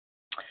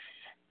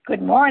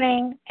Good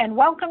morning, and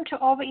welcome to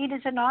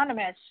Overeaters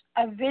Anonymous,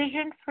 a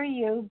Vision for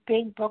You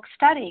Big Book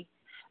Study.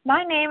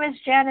 My name is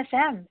Janice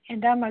M.,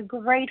 and I'm a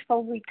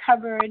grateful,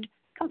 recovered,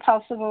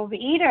 compulsive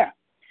overeater.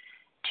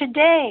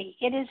 Today,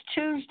 it is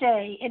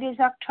Tuesday. It is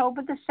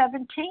October the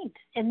 17th,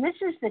 and this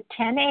is the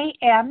 10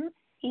 a.m.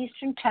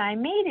 Eastern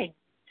Time meeting.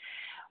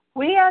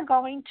 We are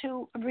going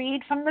to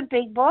read from the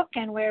Big Book,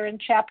 and we're in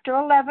Chapter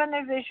 11,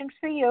 A Vision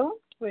for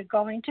You. We're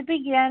going to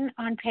begin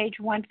on page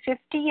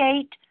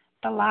 158,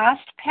 the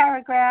last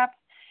paragraph.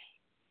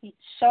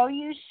 So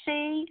you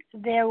see,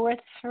 there were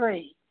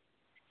three.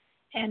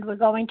 And we're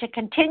going to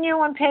continue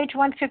on page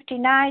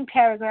 159,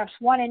 paragraphs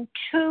 1 and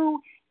 2,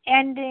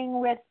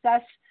 ending with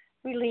thus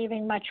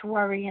relieving much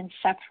worry and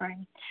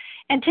suffering.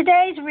 And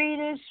today's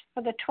readers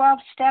for the 12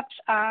 steps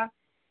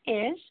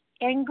is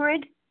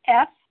Ingrid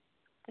F.,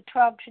 the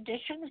 12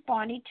 traditions,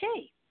 Bonnie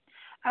T.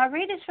 Our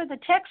readers for the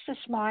text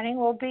this morning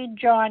will be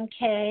John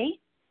K.,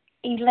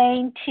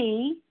 Elaine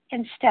T.,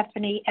 and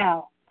Stephanie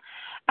L.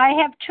 I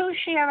have two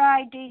share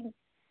ID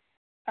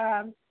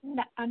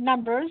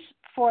numbers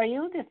for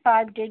you, the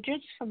 5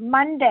 digits for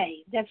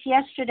Monday. That's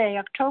yesterday,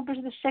 October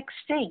the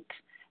 16th.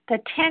 The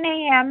 10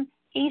 a.m.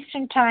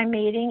 Eastern Time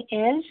meeting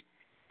is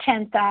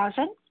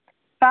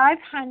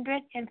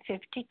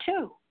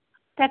 10,552.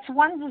 That's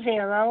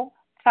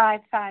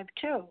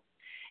 10552.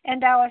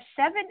 And our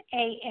 7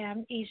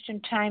 a.m.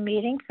 Eastern Time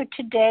meeting for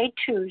today,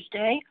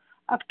 Tuesday,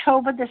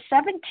 October the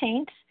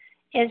 17th,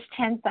 is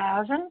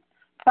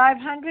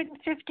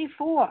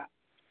 10,554.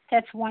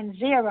 That's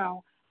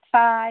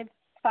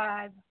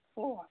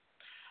 10554.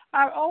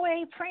 Our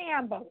OA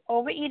preamble,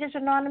 Overeaters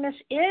Anonymous,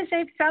 is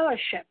a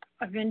fellowship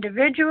of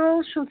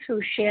individuals who,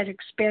 through shared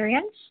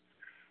experience,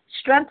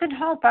 strength and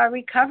hope, are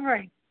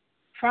recovering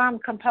from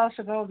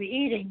compulsive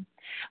overeating.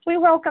 We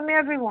welcome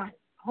everyone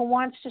who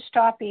wants to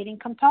stop eating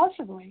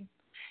compulsively.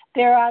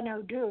 There are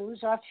no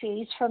dues or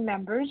fees for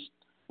members.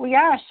 We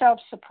are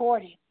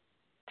self-supporting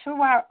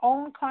through our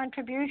own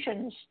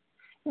contributions,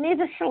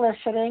 neither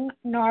soliciting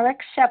nor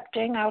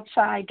accepting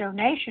outside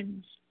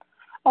donations.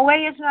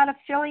 OA is not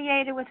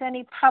affiliated with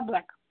any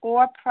public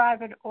or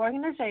private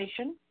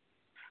organization,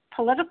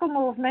 political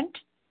movement,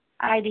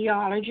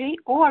 ideology,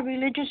 or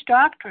religious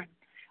doctrine.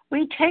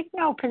 We take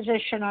no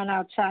position on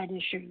outside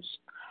issues.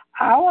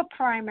 Our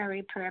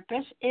primary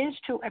purpose is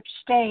to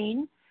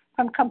abstain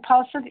from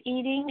compulsive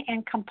eating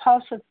and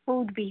compulsive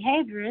food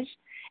behaviors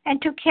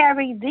and to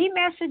carry the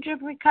message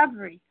of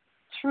recovery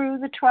through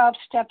the 12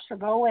 steps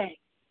of OA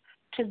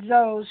to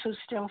those who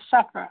still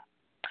suffer.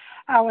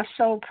 Our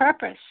sole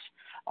purpose,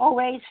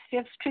 OA's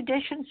 5th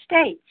tradition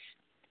states,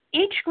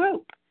 each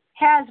group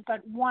has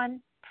but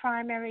one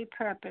primary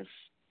purpose,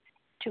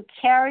 to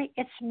carry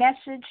its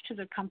message to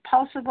the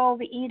compulsive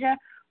overeater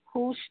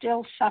who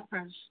still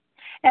suffers.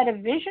 At A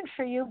Vision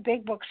for You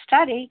Big Book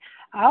Study,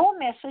 our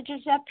message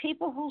is that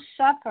people who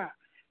suffer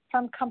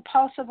from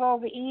compulsive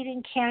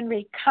overeating can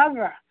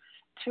recover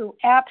through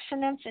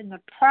abstinence in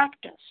the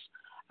practice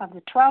of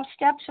the 12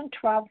 steps and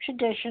 12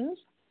 traditions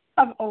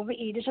of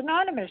Overeaters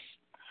Anonymous.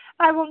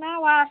 I will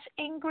now ask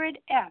Ingrid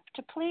F.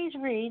 to please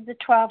read the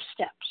 12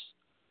 steps.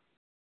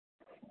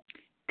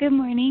 Good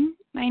morning.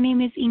 My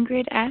name is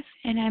Ingrid F.,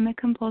 and I'm a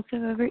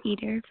compulsive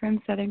overeater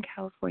from Southern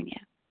California.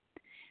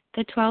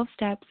 The 12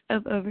 steps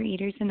of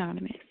Overeaters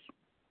Anonymous.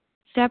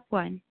 Step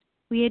 1.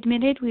 We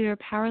admitted we were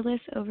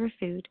powerless over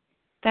food,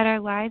 that our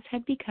lives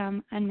had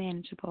become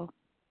unmanageable.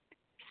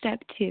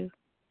 Step 2.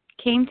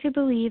 Came to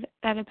believe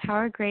that a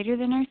power greater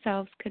than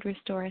ourselves could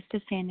restore us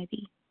to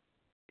sanity.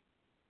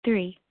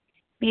 3.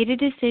 Made a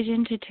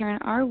decision to turn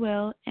our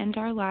will and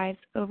our lives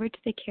over to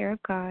the care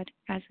of God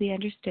as we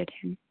understood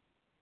Him.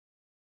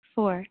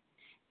 4.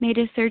 Made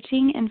a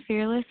searching and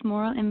fearless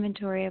moral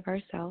inventory of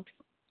ourselves.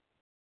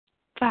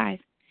 5.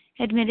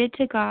 Admitted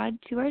to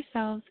God, to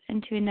ourselves,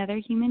 and to another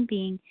human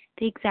being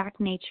the exact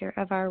nature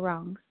of our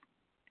wrongs.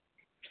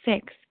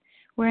 6.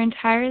 We're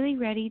entirely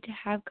ready to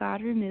have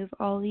God remove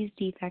all these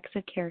defects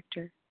of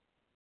character.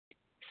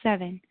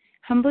 7.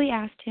 Humbly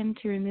asked Him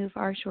to remove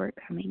our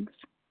shortcomings.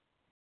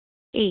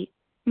 8.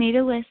 Made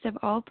a list of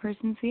all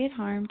persons we had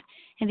harmed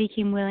and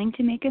became willing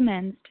to make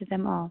amends to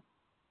them all.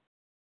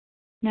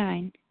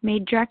 9.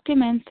 Made direct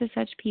amends to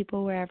such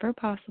people wherever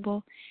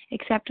possible,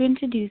 except when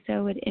to do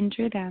so would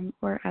injure them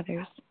or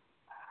others.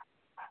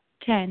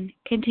 10.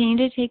 Continued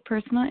to take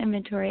personal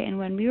inventory, and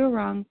when we were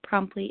wrong,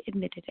 promptly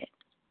admitted it.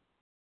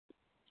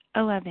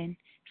 11.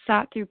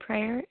 Sought through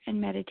prayer and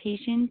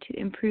meditation to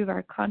improve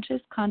our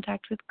conscious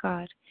contact with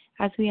God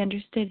as we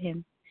understood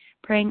Him,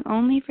 praying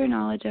only for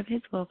knowledge of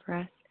His will for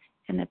us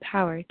and the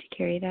power to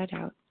carry that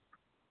out.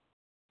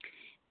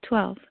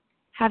 12.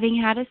 Having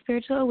had a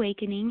spiritual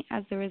awakening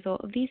as the result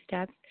of these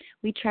steps,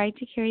 we tried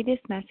to carry this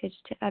message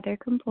to other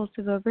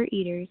compulsive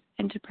overeaters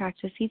and to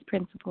practice these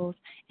principles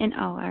in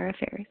all our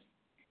affairs.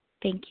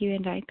 Thank you,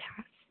 and I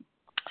pass.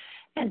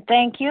 And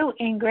thank you,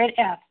 Ingrid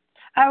F.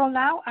 I will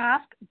now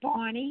ask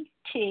Bonnie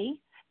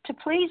T. to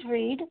please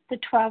read the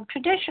 12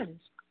 traditions.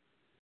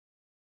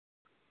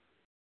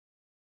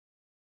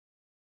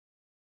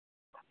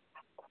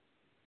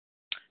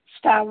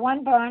 Star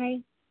 1,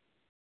 Bonnie.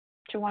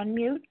 to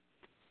unmute.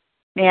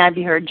 May I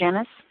be heard,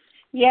 Janice?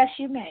 Yes,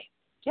 you may.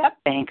 Yep.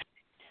 Thanks.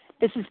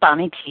 This is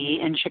Bonnie T.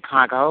 in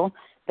Chicago,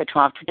 the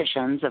 12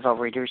 Traditions of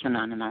Overeaters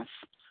Anonymous.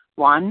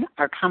 1,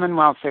 our common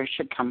welfare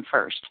should come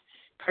first.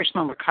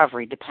 Personal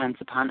recovery depends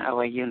upon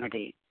OA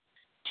unity.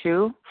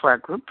 2, for our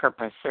group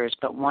purpose, there is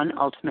but one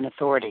ultimate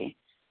authority,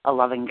 a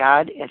loving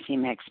God as he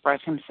may express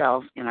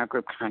himself in our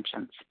group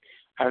conscience.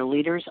 Our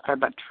leaders are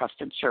but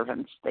trusted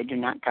servants. They do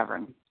not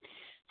govern.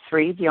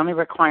 3, the only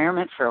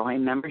requirement for OA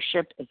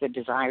membership is a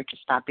desire to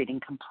stop eating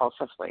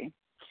compulsively.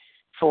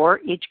 4,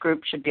 each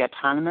group should be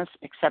autonomous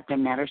except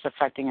in matters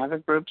affecting other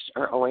groups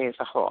or OA as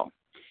a whole.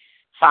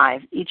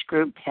 5, each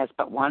group has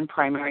but one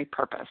primary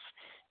purpose,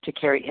 to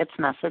carry its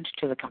message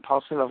to the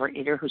compulsive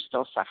overeater who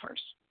still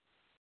suffers.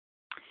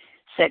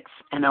 6,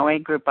 an OA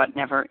group ought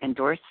never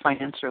endorse,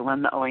 finance, or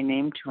lend the OA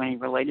name to any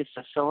related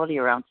facility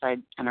or outside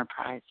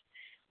enterprise,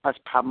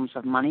 lest problems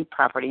of money,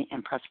 property,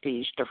 and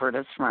prestige divert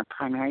us from our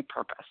primary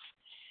purpose.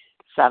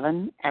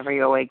 7,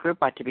 every OA group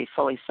ought to be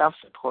fully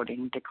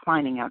self-supporting,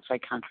 declining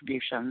outside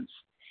contributions.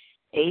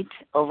 8,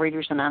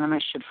 Overeaters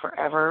Anonymous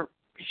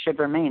should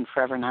remain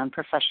forever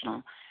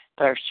non-professional,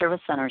 but our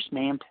service centers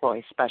may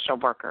employ special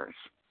workers.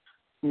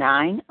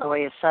 9,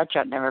 OA as such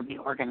ought never be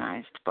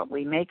organized, but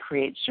we may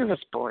create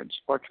service boards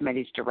or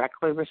committees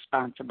directly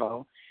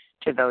responsible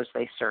to those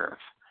they serve.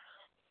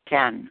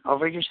 10,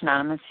 Overeaters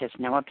Anonymous has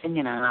no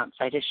opinion on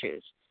outside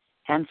issues.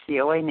 Hence, the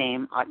OA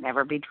name ought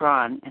never be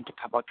drawn into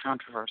public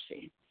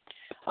controversy.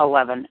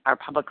 11, our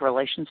public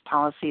relations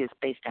policy is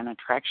based on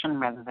attraction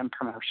rather than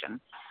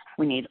promotion.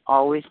 We need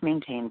always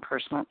maintain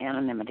personal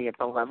anonymity at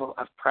the level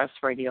of press,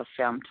 radio,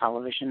 film,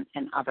 television,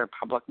 and other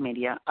public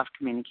media of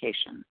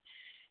communication.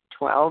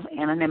 12,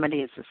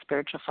 anonymity is the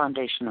spiritual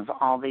foundation of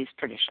all these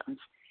traditions,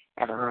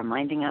 ever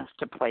reminding us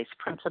to place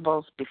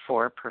principles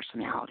before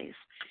personalities.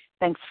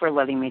 Thanks for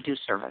letting me do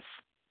service.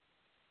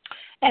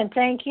 And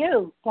thank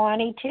you,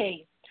 Bonnie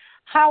T.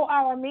 How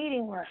our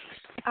meeting works.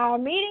 Our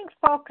meeting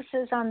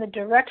focuses on the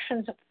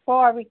directions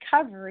for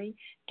recovery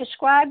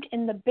described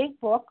in the Big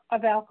Book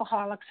of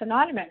Alcoholics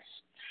Anonymous.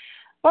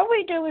 What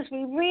we do is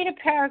we read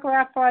a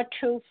paragraph or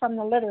two from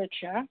the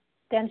literature,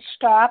 then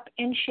stop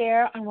and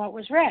share on what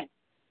was read.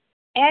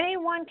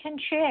 Anyone can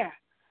share,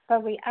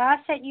 but we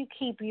ask that you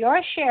keep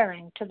your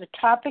sharing to the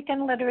topic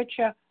and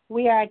literature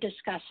we are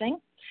discussing,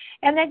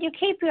 and that you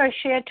keep your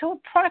share to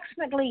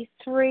approximately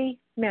 3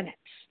 minutes.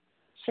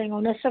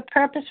 Singleness of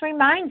purpose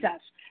reminds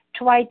us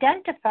to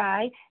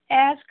identify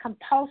as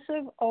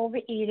compulsive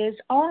overeaters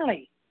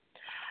only.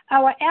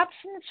 Our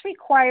abstinence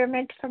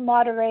requirement for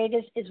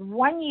moderators is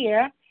 1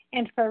 year,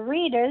 and for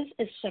readers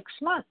is 6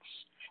 months.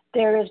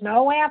 There is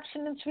no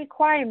abstinence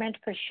requirement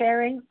for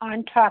sharing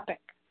on topic.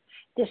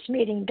 This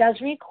meeting does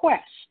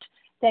request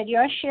that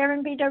your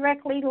sharing be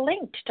directly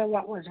linked to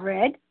what was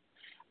read.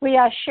 We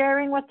are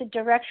sharing what the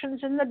directions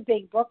in the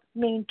Big Book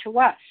mean to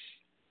us.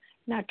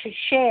 Now, to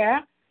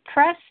share,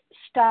 press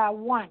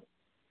 *1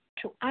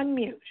 to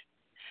unmute.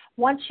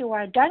 Once you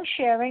are done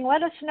sharing,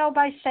 let us know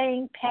by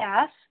saying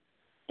pass,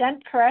 then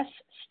press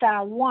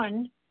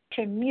 *1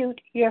 to mute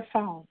your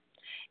phone.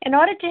 In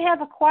order to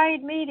have a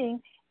quiet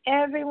meeting,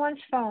 everyone's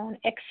phone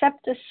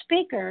except the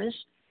speaker's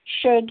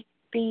should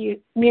be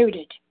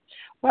muted.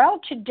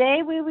 Well,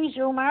 today we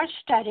resume our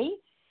study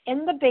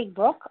in the Big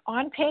Book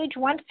on page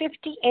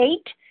 158,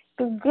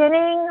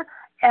 beginning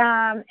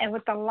and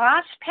with the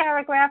last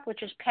paragraph,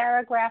 which is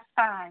paragraph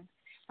 5.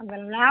 I'm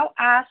going to now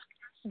ask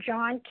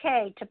John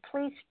K. to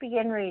please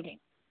begin reading.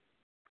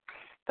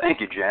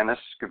 Thank you, Janice.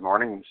 Good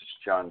morning. This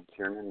is John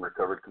Kiernan,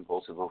 recovered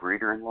compulsive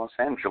overeater in Los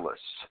Angeles.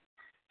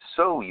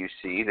 So, you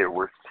see, there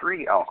were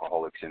 3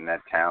 alcoholics in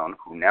that town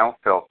who now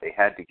felt they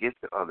had to give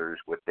to others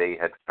what they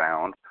had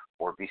found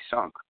or be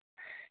sunk.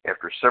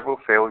 After several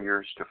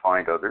failures to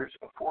find others,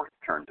 a 4th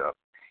turned up.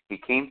 He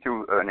came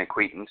through an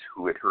acquaintance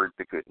who had heard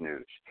the good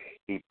news.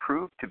 He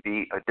proved to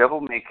be a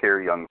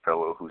devil-may-care young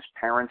fellow whose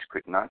parents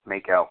could not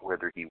make out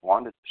whether he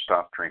wanted to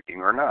stop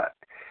drinking or not.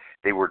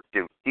 They were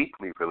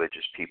deeply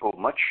religious people,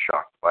 much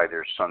shocked by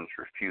their son's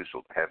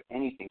refusal to have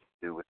anything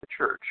to do with the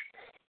church.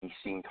 He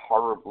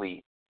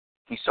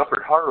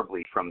suffered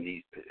horribly from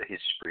his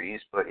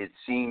sprees, but it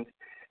seemed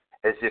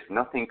as if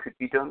nothing could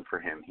be done for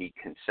him. He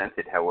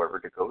consented, however,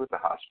 to go to the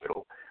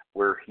hospital,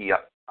 where he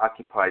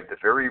occupied the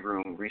very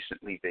room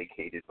recently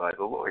vacated by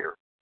the lawyer.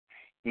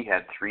 He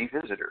had 3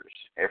 visitors.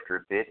 After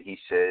a bit, he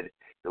said,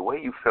 "The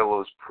way you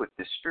fellows put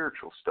this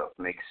spiritual stuff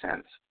makes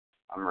sense.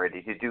 I'm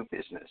ready to do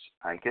business.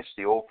 I guess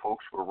the old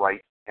folks were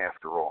right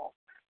after all."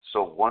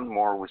 So 1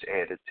 more was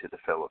added to the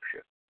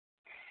fellowship.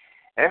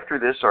 After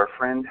this, our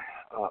friend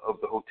of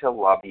the hotel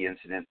lobby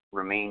incident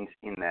remained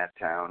in that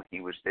town.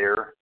 He was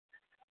there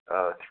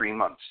 3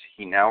 months.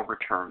 He now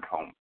returned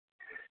home,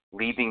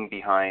 leaving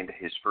behind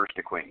his first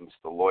acquaintance,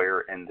 the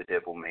lawyer and the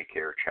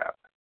devil-may-care chap.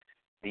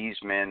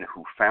 These men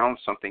who found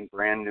something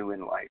brand new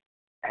in life,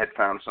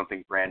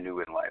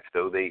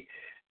 though they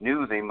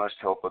knew they must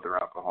help other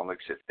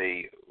alcoholics if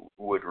they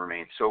would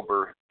remain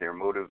sober. Their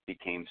motive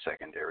became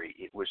secondary.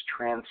 It was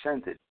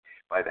transcended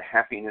by the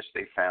happiness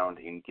they found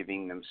in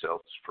giving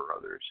themselves for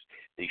others.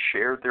 They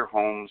shared their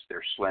homes,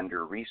 their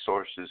slender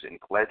resources, and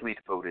gladly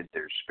devoted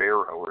their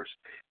spare hours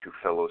to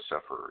fellow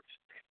sufferers.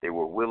 They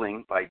were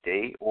willing, by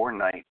day or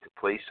night, to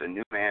place a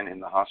new man in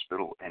the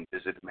hospital and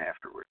visit him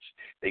afterwards.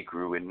 They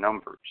grew in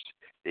numbers.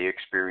 They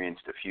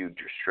experienced a few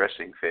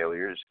distressing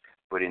failures,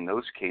 but in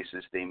those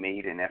cases they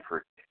made an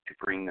effort to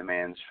bring the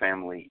man's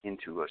family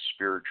into a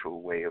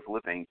spiritual way of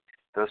living,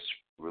 thus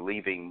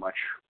relieving much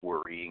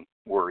worry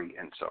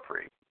and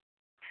suffering.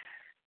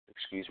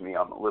 Excuse me,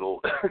 I'm a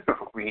little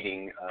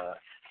reading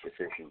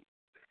deficient.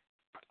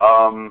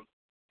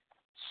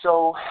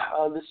 So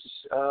this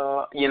is,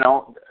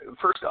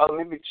 first,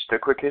 maybe just a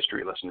quick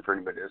history lesson for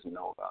anybody who doesn't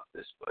know about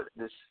this, but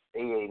this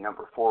AA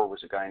number 4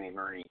 was a guy named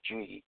Ernie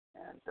G.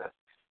 And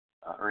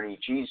Ernie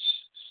G's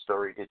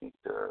story didn't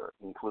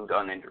include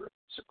uninterrupted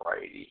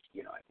sobriety.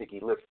 I think he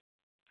lived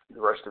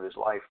the rest of his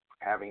life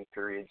having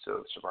periods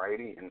of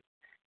sobriety and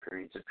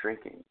periods of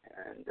drinking.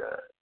 And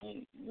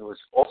he was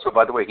also,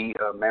 by the way, he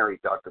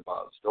married Dr.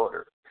 Bob's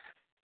daughter.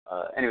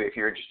 Anyway, if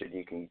you're interested,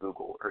 you can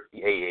Google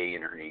AA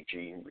and Ernie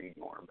G and read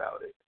more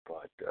about it.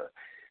 But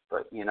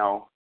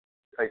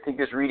I think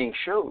this reading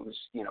shows,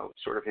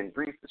 sort of in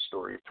brief, the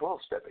story of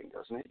 12-stepping,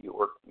 doesn't it? You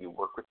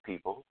work with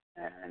people,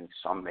 and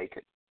some make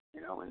it.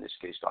 In this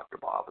case, Dr.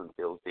 Bob and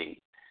Bill D,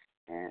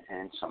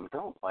 and some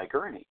don't, like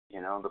Ernie.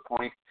 The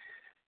point,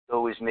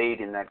 though, is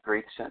made in that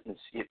great sentence.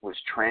 It was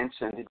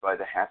transcended by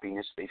the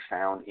happiness they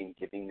found in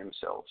giving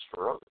themselves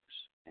for others.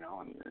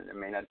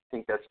 I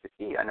think that's the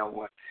key. I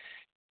know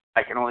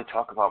I can only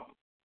talk about,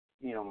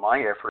 my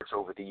efforts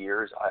over the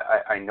years.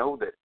 I know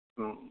that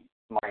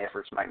my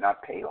efforts might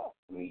not pay off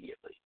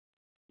immediately,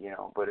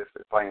 but if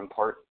I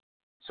impart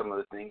some of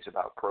the things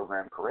about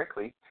program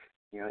correctly,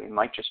 it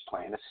might just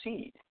plant a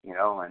seed,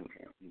 and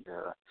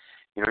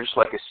just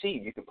like a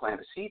seed, you can plant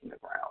a seed in the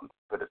ground,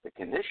 but if the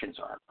conditions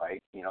aren't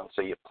right,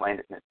 say you plant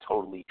it in a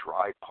totally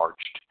dry,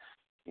 parched,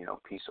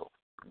 piece of,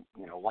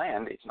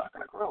 land, it's not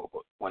going to grow.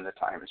 But when the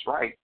time is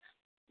right,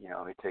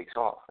 it takes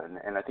off.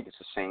 And I think it's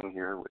the same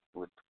here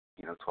with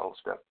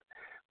 12-step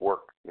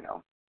work.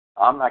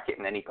 I'm not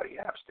getting anybody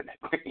abstinent,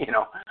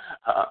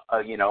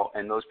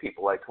 and those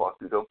people I talk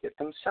to don't get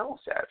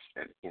themselves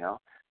abstinent,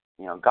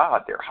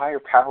 God, their higher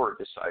power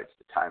decides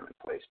the time and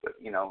place, but,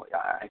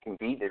 I can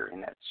be there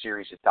in that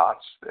series of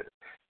dots that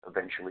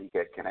eventually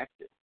get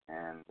connected.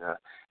 And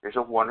there's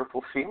a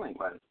wonderful feeling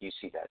when you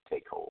see that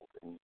take hold.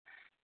 And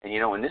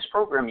in this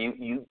program,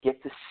 you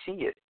get to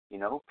see it.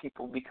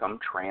 People become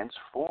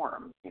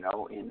transformed, in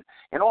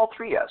all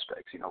three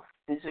aspects,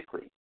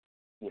 physically,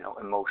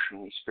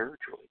 emotionally,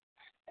 spiritually.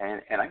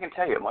 And I can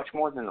tell you, much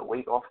more than the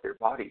weight off their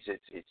bodies,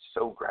 it's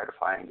so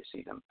gratifying to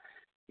see them,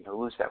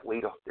 lose that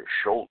weight off their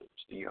shoulders,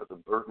 the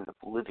burden of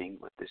living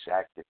with this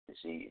active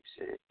disease.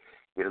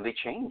 They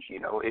change,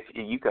 if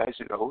you guys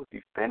know, if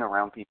you've been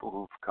around people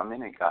who've come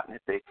in and gotten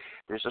it,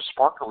 there's a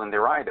sparkle in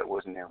their eye that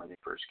wasn't there when they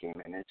first came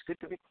in, and it's good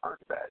to be part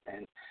of that.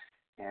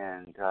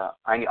 And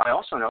I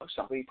also know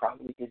somebody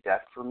probably did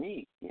that for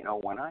me,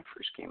 when I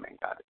first came and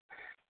got it.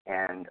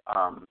 And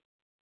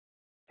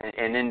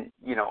then,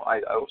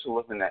 I also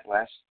love in that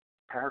last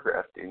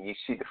paragraph, and you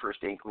see the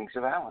first inklings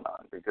of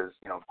Al-Anon, because,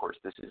 of course,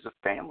 this is a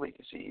family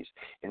disease,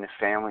 and the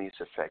family is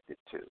affected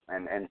too.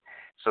 And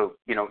so,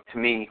 to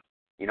me,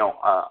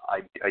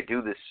 I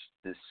do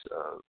this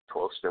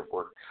 12-step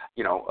work.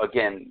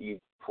 Again,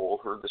 you've all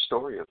heard the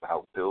story of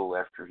how Bill,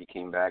 after he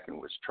came back and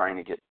was trying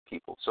to get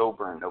people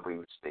sober, and nobody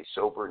would stay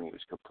sober, and he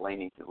was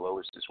complaining to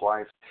Lois, his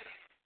wife,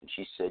 and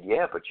she said,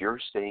 "Yeah, but you're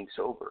staying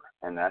sober,"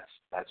 and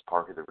that's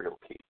part of the real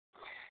key.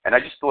 And I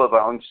just love,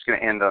 I'm just going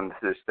to end on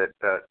this, that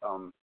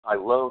I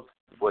love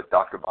what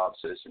Dr. Bob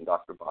says in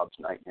Dr. Bob's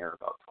Nightmare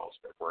about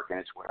 12-step work, and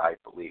it's what I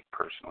believe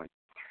personally.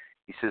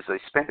 He says, "I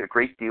spent a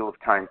great deal of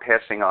time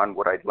passing on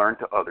what I'd learned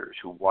to others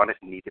who want it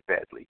and need it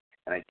badly,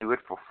 and I do it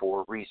for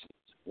 4 reasons.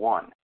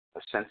 1,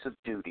 a sense of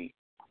duty.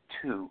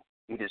 2,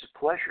 it is a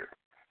pleasure.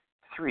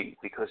 3,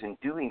 because in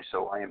doing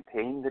so, I am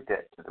paying the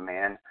debt to the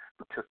man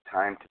who took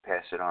time to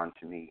pass it on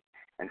to me.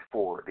 And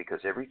 4, because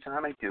every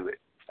time I do it,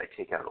 I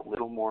take out a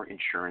little more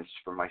insurance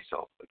for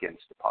myself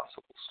against a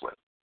possible slip."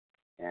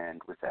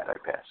 And with that, I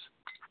pass.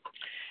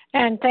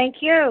 And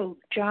thank you,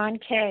 John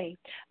K.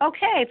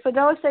 Okay, for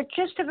those that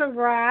just have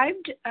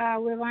arrived,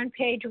 we're on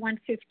page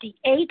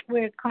 158.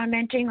 We're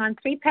commenting on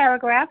 3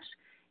 paragraphs,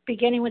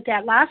 beginning with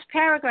that last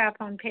paragraph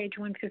on page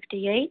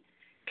 158,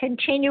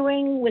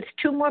 continuing with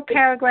 2 more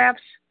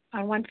paragraphs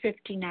on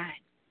 159.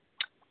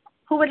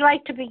 Who would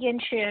like to begin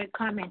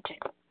commenting?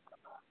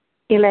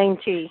 Elaine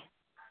T.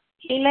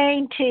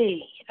 Elaine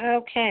T.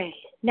 Okay,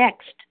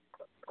 next.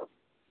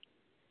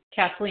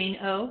 Kathleen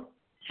O.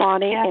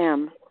 Bonnie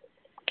M.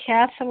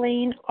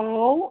 Kathleen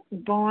O.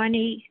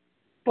 Bonnie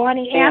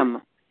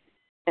M.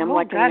 M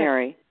like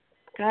Mary.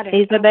 Got it.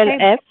 Isabel okay.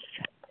 F.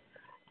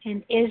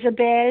 And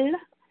Isabel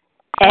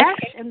F.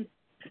 And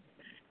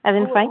as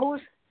in Frank?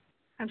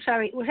 I'm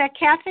sorry, was that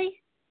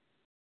Kathy?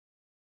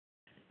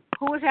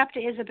 Who was after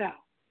Isabel?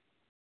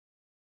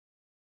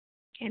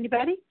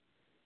 Anybody?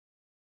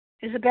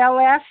 Isabel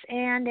S.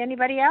 and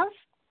anybody else?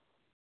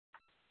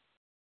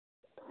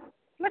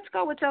 Let's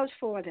go with those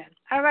four then.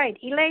 All right,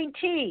 Elaine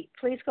T.,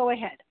 please go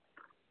ahead.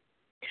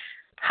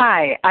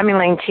 Hi, I'm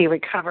Elaine T.,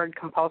 recovered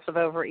compulsive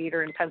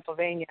overeater in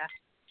Pennsylvania.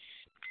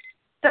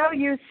 So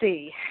you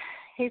see,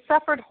 he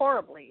suffered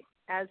horribly,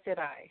 as did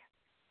I.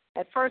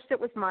 At first it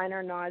was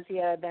minor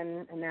nausea,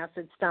 then an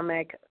acid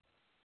stomach.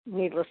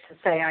 Needless to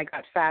say, I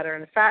got fatter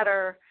and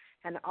fatter,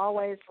 and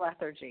always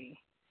lethargy.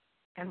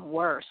 And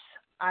worse,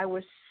 I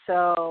was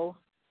so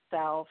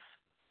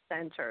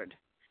self-centered,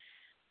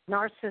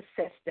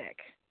 narcissistic.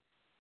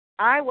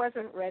 I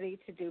wasn't ready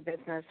to do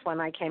business when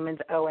I came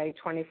into OA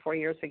 24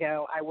 years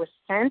ago. I was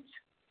sent.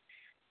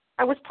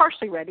 I was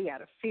partially ready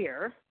out of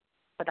fear,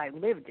 but I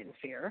lived in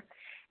fear.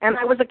 And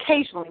I was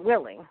occasionally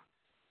willing.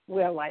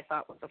 Will, I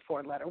thought, was a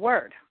four-letter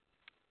word.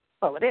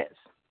 Well, it is.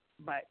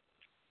 But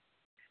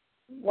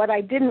what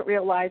I didn't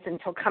realize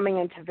until coming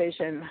into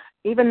vision,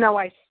 even though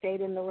I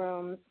stayed in the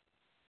rooms,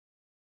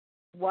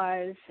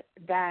 was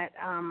that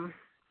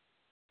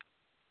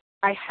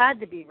I had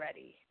to be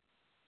ready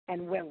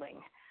and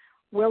willing.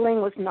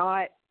 Willing was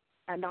not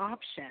an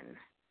option.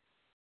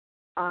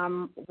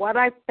 What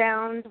I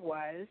found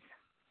was,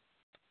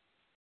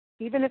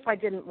 even if I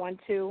didn't want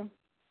to,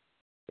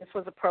 this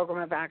was a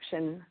program of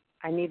action,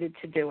 I needed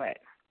to do it.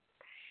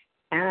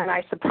 And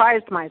I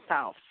surprised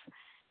myself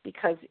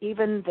because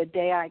even the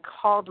day I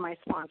called my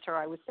sponsor,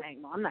 I was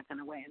saying, well, I'm not going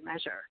to weigh and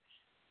measure.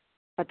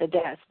 But the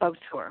day I spoke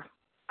to her,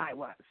 I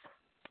was.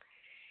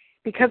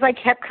 Because I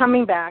kept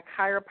coming back,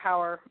 higher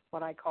power,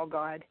 what I call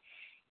God,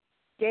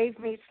 gave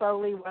me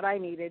slowly what I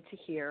needed to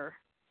hear,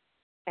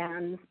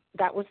 and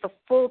that was the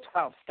full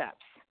 12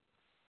 steps.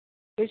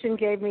 Vision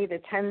gave me the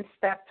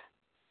 10-step,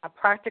 a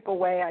practical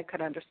way I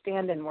could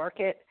understand and work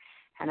it,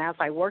 and as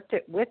I worked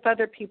it with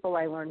other people,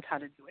 I learned how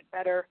to do it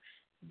better.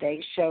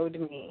 They showed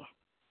me.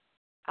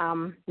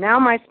 Now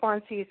my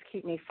sponsees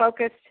keep me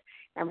focused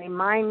and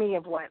remind me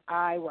of what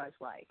I was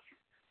like.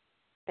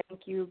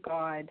 Thank you,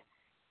 God.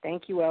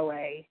 Thank you,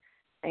 OA.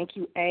 Thank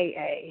you,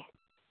 AA.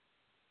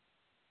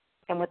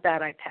 And with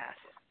that, I pass.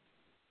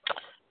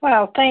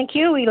 Well, thank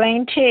you,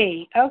 Elaine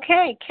T.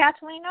 Okay,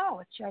 Kathleen O.,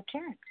 it's your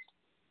turn.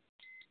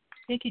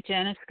 Thank you,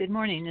 Janice. Good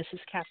morning. This is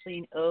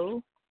Kathleen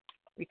O.,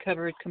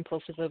 recovered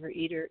compulsive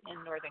overeater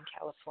in Northern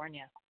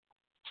California.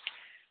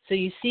 So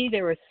you see,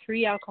 there were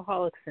 3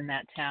 alcoholics in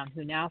that town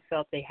who now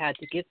felt they had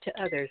to give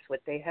to others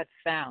what they had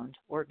found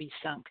or be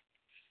sunk.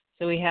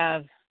 So we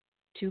have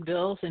 2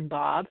 Bills and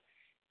Bob,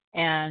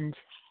 and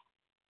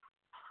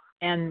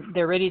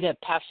they're ready to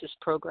pass this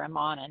program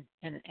on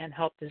and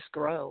help this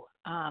grow.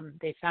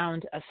 They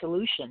found a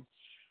solution.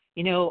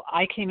 You know,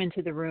 I came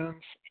into the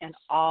rooms and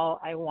all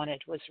I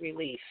wanted was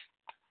relief.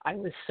 I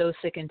was so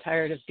sick and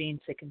tired of being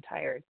sick and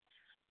tired.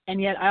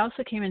 And yet I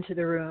also came into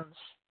the rooms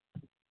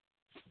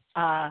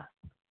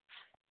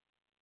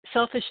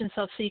selfish and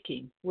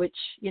self-seeking, which,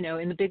 you know,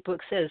 in the big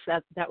book says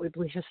that we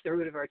believe is the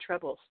root of our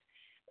troubles.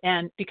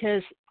 And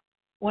because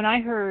when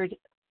I heard,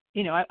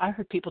 you know, I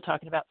heard people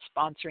talking about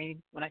sponsoring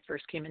when I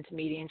first came into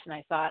meetings, and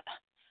I thought,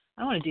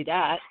 I don't want to do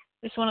that.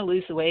 I just want to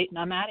lose the weight, and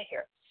I'm out of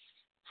here.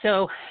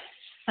 So,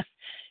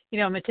 you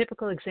know, I'm a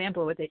typical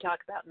example of what they talk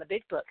about in the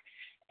big book.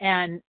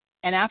 And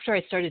after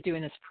I started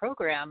doing this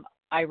program,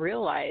 I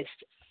realized,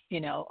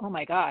 you know, oh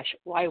my gosh,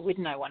 why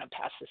wouldn't I want to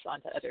pass this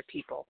on to other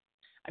people?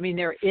 I mean,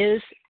 there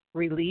is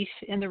relief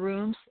in the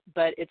rooms,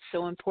 but it's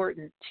so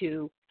important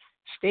to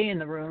stay in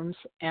the rooms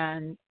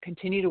and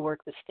continue to work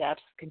the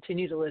steps,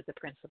 continue to live the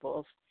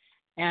principles,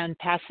 and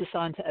pass this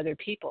on to other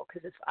people.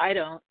 Because if I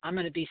don't, I'm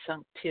going to be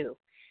sunk too.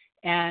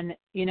 And,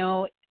 you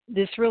know,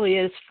 this really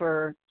is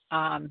for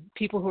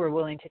people who are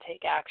willing to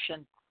take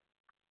action.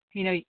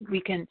 You know,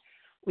 we can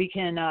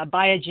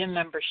buy a gym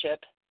membership,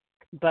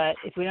 but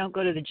if we don't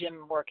go to the gym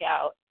and work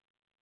out,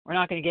 we're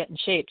not going to get in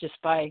shape just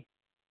by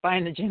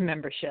buying the gym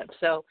membership.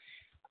 So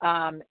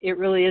it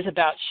really is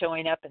about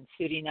showing up and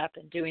suiting up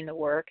and doing the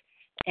work.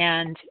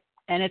 And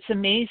it's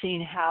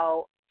amazing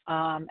how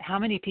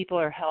many people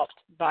are helped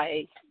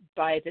by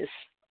this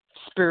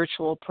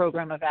spiritual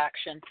program of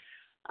action.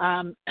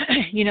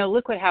 You know,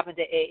 look what happened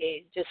to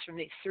AA just from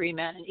these 3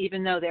 men. And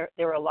even though there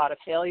were a lot of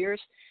failures,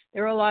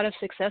 there were a lot of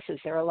successes.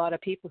 There were a lot of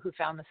people who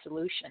found the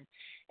solution.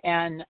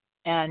 And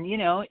you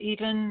know,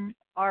 even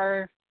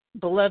our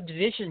beloved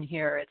vision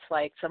here, it's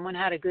like someone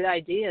had a good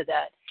idea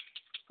that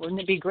wouldn't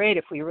it be great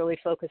if we really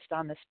focused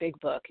on this big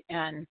book?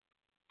 And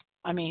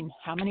I mean,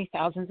 how many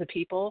thousands of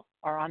people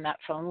are on that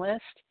phone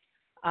list?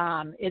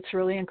 It's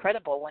really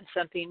incredible. When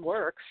something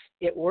works,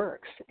 it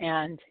works.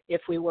 And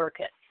if we work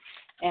it.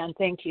 And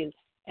thank you.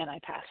 And I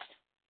pass.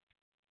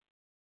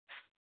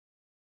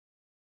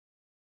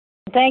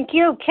 Thank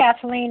you,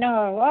 Kathleen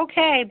O.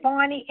 Okay,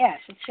 Bonnie S.,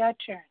 it's your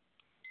turn.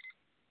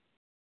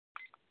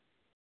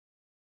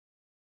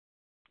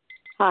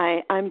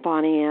 Hi, I'm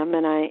Bonnie M.,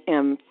 and I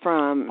am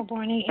from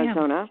Bonnie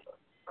Arizona.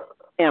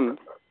 M.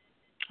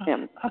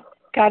 Oh,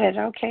 got it.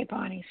 Okay,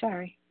 Bonnie.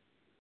 Sorry.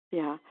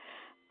 Yeah.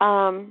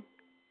 You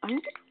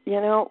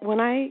know,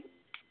 when I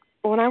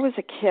when I was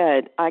a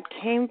kid, I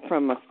came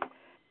from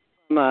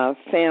a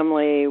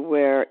family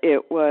where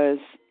it was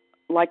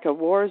like a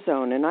war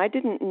zone, and I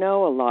didn't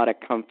know a lot of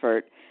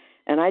comfort,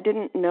 and I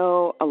didn't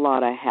know a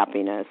lot of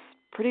happiness.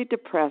 Pretty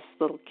depressed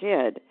little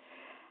kid.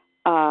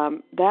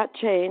 That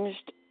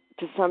changed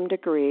to some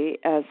degree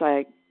as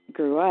I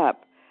grew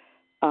up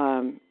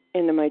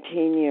into my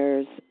teen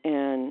years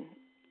and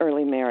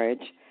early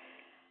marriage.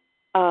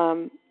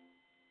 And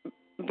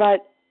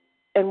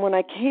when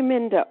I came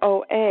into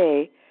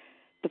OA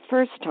the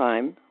first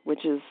time,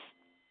 which is,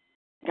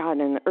 God,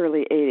 in the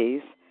early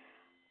 80s,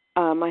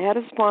 I had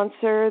a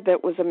sponsor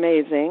that was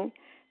amazing,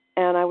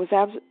 and I was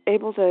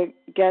able to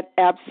get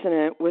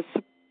abstinent with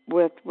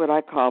what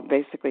I call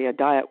basically a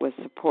diet with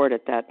support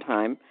at that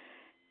time,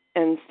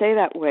 and stay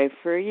that way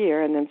for a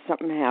year, and then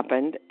something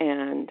happened,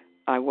 and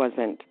I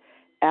wasn't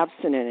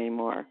abstinent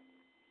anymore.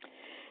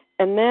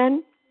 And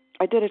then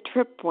I did a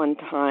trip one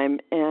time,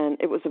 and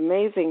it was an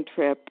amazing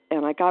trip,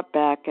 and I got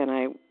back, and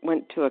I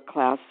went to a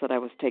class that I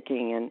was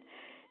taking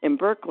in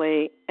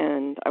Berkeley,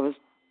 and I was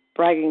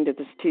bragging to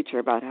this teacher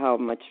about how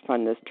much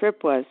fun this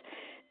trip was,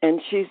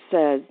 and she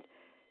says,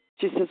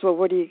 well,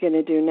 what are you going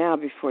to do now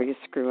before you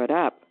screw it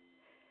up?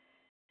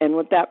 And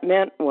what that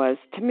meant was,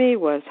 to me,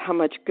 was how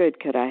much good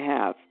could I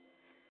have?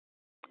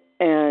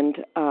 And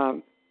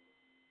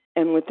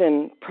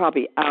within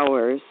probably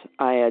hours,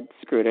 I had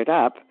screwed it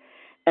up.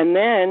 And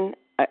then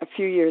a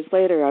few years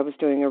later, I was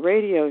doing a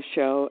radio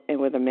show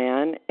with a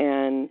man,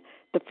 and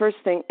the first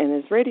thing in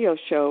his radio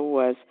show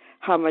was,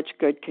 how much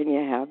good can you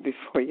have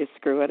before you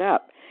screw it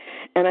up?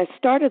 And I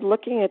started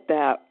looking at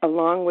that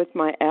along with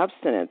my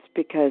abstinence,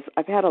 because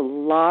I've had a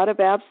lot of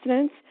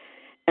abstinence,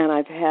 and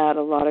I've had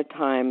a lot of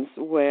times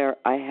where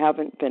I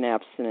haven't been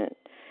abstinent.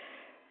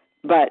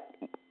 But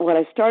what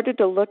I started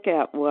to look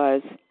at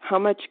was, how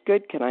much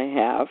good can I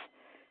have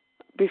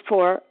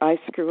before I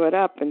screw it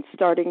up, and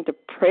starting to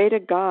pray to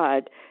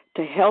God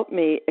to help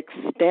me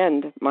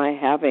extend my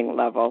having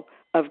level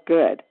of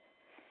good.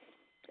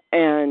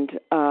 And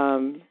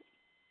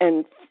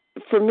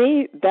for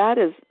me,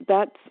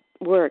 that's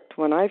worked.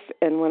 When I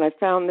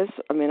found this,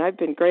 I mean, I've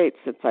been great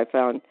since I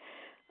found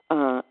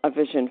a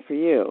vision for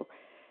you.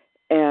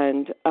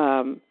 And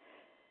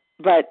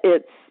but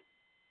it's,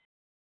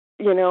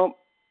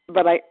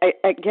 but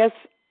I guess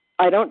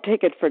I don't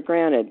take it for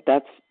granted.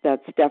 That's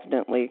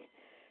definitely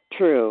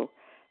true.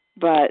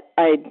 But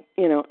I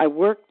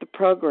work the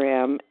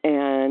program,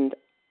 and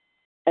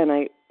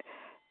I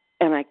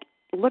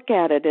look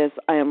at it as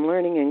I am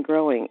learning and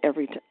growing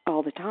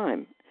all the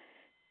time.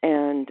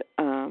 And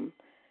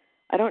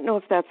I don't know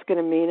if that's going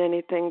to mean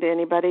anything to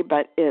anybody,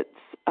 but it's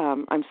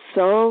I'm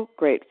so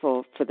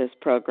grateful for this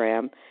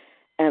program,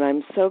 and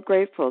I'm so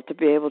grateful to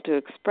be able to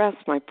express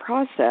my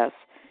process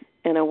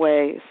in a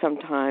way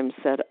sometimes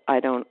that I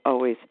don't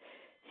always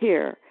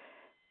hear.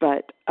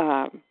 But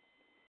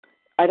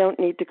I don't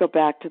need to go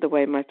back to the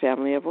way my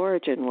family of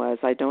origin was.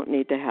 I don't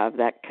need to have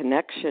that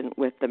connection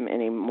with them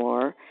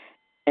anymore.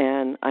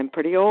 And I'm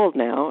pretty old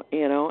now,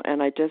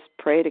 and I just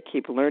pray to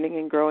keep learning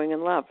and growing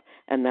in love.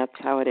 And that's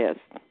how it is.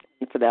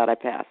 And for that, I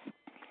pass.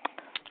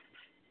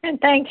 And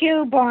thank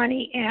you,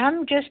 Bonnie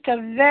M. Just a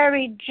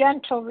very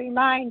gentle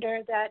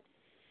reminder that,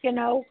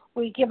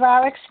 we give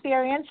our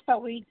experience,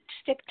 but we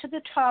stick to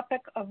the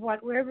topic of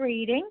what we're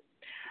reading.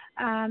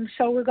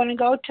 So we're going to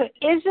go to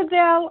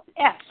Isabel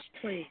S.,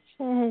 please.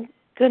 Mm-hmm.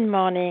 Good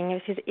morning.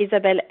 This is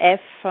Isabel F.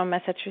 from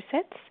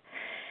Massachusetts.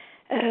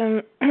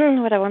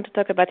 What I want to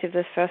talk about is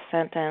the first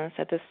sentence,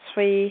 that the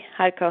 3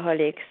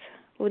 alcoholics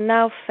who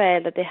now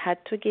felt that they had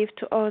to give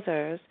to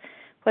others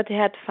what they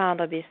had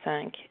found or be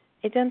sunk.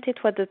 Isn't it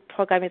what the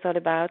program is all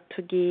about,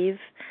 to give,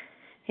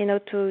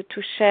 to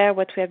share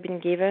what we have been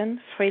given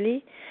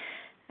freely?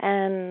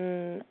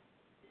 And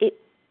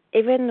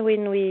even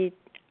when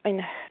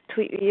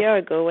 2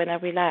 years ago when I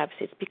relapsed,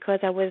 it's because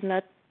I was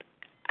not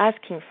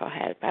asking for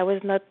help. I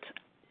was not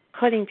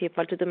calling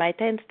people to do my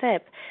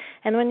 10-step.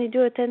 And when you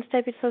do a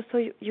 10-step, it's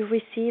also you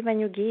receive and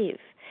you give.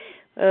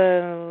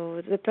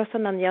 The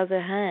person on the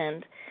other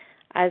hand,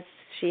 as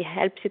she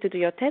helps you to do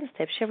your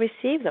 10-step, she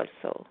receives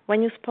also.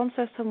 When you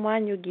sponsor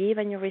someone, you give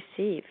and you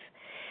receive.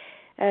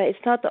 It's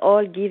not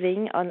all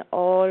giving and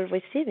all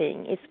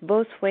receiving. It's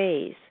both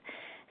ways.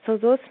 So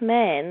those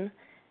men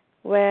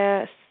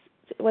were,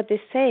 what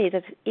they say,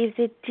 that if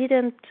they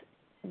didn't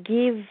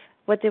give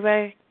what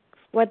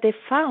they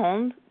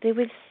found, they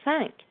will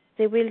sink.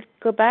 They will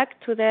go back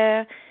to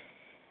their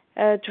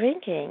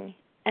drinking.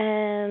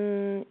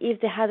 And if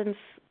they hadn't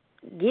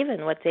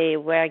given what they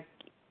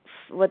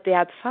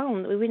had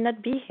found, we will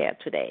not be here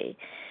today.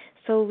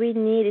 So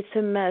it's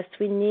a must.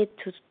 We need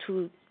to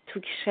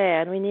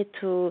share, and we need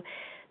to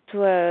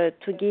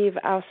give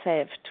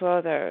ourselves to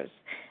others.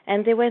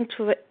 And they went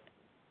to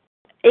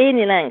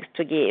any length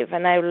to give,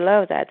 and I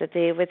love that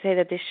they would say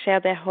that they share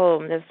their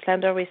home, their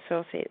slender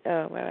resources.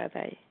 Where are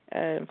they?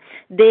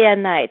 Day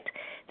and night.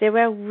 They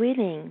were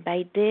willing,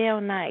 by day or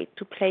night,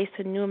 to place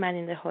a new man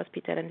in the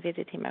hospital and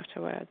visit him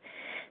afterward.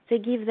 They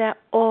give their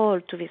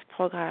all to this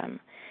program.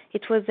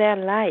 It was their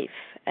life,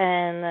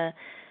 and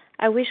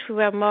I wish we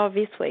were more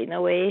this way in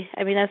a way.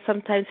 I mean, I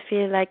sometimes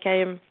feel like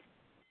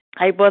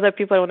I bother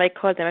people when I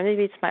call them.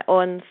 Maybe it's my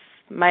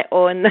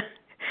own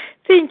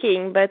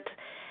thinking, but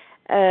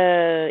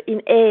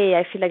in A,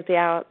 I feel like they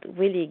are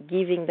really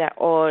giving their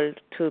all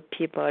to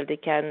people. They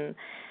can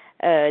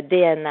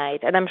day and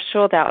night, and I'm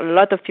sure there are a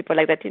lot of people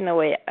like that in a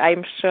way.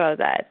 I'm sure of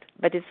that,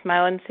 but it's my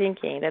own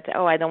thinking that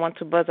I don't want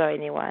to bother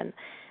anyone,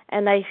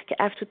 and I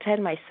have to tell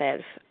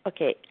myself,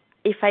 okay,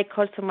 if I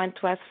call someone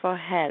to ask for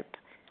help,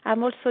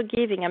 I'm also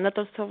giving. I'm not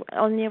also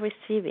only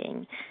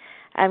receiving.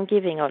 I'm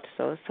giving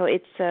also. So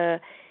it's a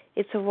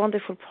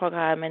wonderful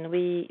program, and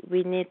we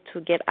need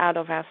to get out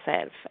of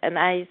ourselves. And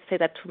I say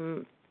that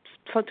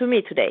to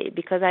me today,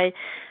 because I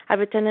have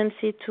a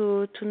tendency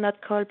to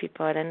not call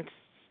people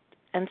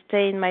and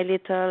stay in my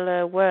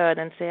little world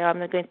and say, I'm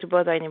not going to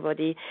bother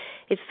anybody.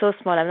 It's so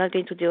small. I'm not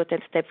going to do a 10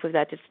 step with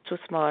that. It's too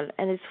small.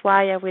 And it's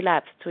why I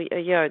relapsed a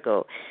year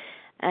ago.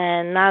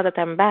 And now that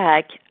I'm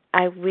back,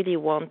 I really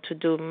want to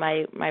do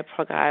my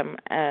program,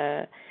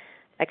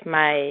 like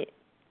my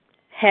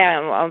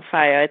hair on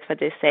fire. It's what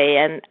they say,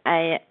 and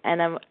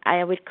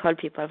I will call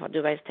people for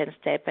do my 10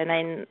 step,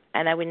 and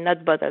I will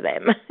not bother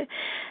them.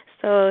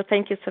 So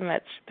thank you so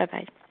much. Bye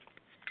bye.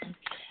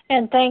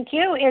 And thank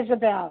you,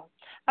 Isabel.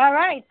 All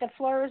right, the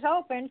floor is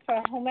open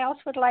for whom else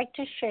would like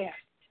to share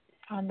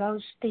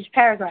on these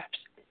paragraphs.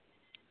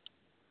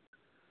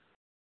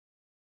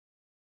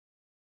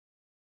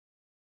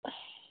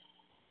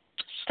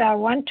 Star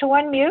 1 to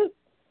unmute.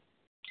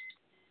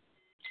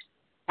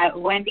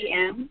 Wendy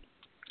M.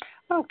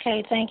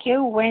 Okay, thank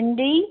you.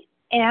 Wendy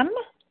M.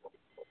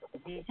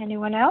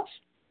 Anyone else?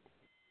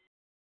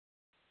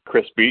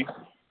 Chris B.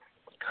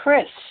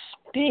 Chris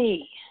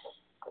B.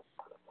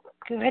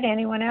 Good.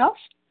 Anyone else?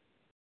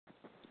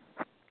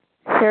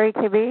 Sherry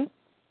KB.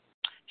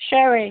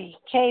 Sherry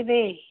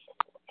KB.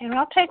 And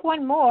I'll take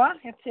one more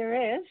if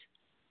there is.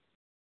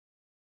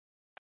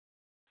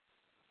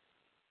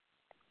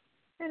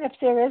 And if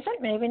there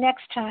isn't, maybe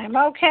next time.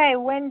 Okay,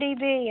 Wendy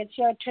B., it's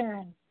your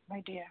turn,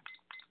 my dear.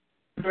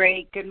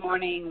 Great. Good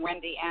morning,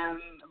 Wendy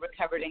M.,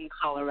 recovered in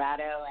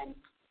Colorado. And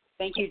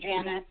thank you,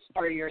 Janice,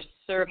 for your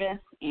service.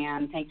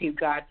 And thank you,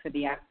 God, for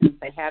the absence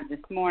I had this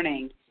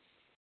morning.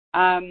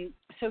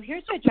 So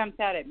here's what jumps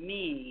out at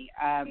me.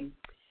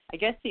 I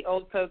guess the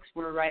old folks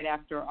were right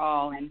after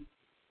all.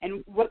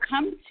 And what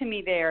comes to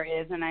me there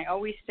is, and I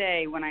always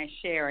say when I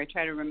share, I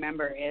try to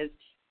remember, is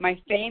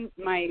my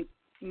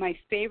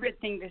favorite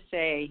thing to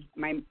say,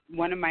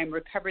 one of my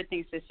recovered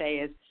things to say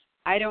is,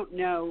 I don't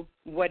know,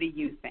 what do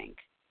you think?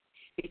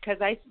 Because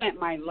I spent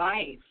my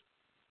life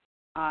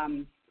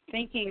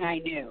thinking I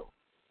knew,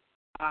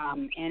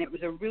 and it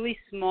was a really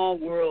small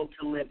world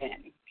to live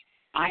in.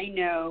 I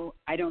know,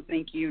 I don't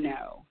think you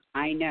know,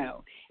 I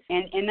know.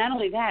 And not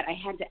only that, I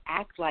had to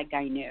act like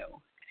I knew.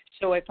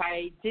 So if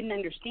I didn't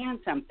understand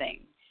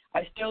something,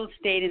 I still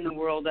stayed in the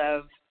world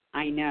of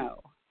I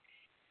know.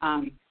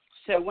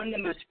 So one of the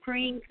most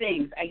freeing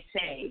things I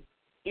say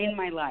in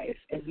my life,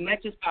 as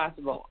much as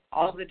possible,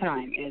 all the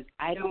time, is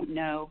I don't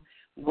know,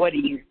 what do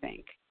you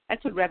think?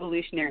 That's a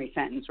revolutionary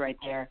sentence right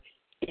there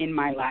in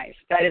my life.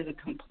 That is a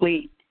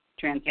complete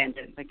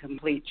transcendence, a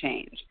complete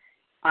change.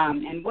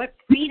 And what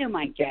freedom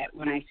I get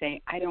when I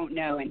say I don't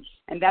know,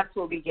 and that's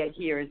what we get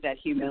here, is that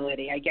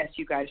humility. I guess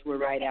you guys were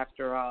right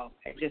after all.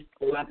 I just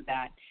love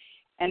that.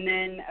 And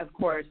then, of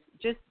course,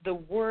 just the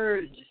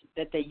words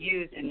that they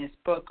use in this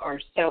book are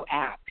so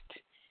apt.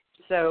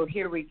 So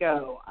here we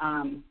go.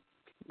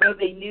 Though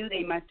they knew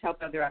they must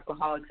help other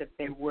alcoholics if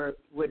they would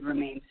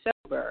remain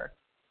sober,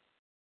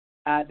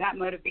 that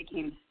motive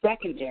became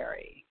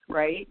secondary,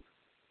 right?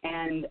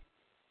 And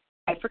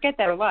I forget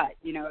that a lot.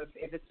 You know,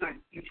 if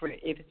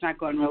it's not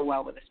going real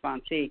well with a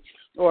sponsee,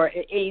 or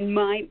in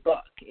my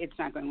book, it's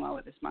not going well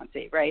with a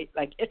sponsee, right?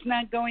 Like, it's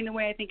not going the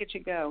way I think it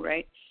should go,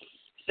 right?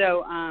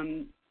 So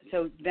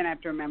then I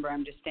have to remember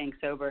I'm just staying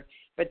sober,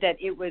 but that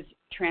it was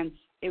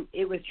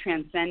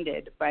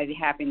transcended by the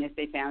happiness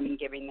they found in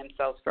giving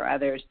themselves for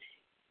others.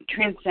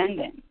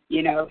 Transcendent,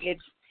 you know.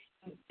 It's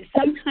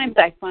sometimes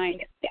I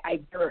find I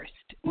burst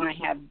when I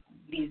have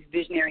these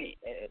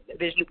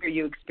vision for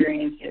you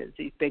experiences,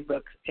 these big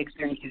book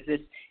experiences,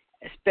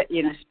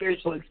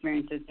 spiritual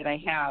experiences that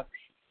I have,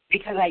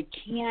 because I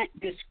can't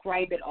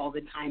describe it all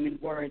the time in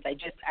words. I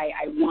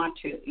want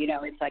to, you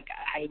know. It's like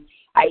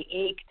I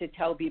ache to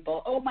tell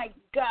people, oh my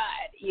God,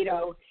 you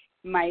know,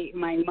 my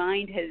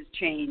mind has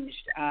changed.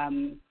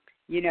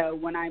 You know,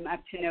 when I'm up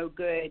to no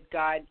good,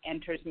 God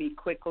enters me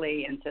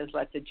quickly and says,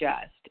 let's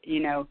adjust. You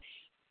know,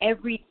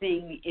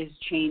 everything is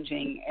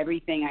changing.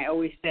 Everything, I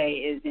always say,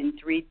 is in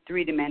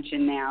three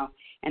dimension now,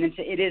 and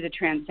it is a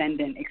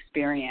transcendent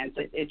experience.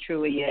 It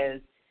truly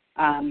is.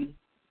 And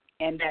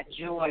that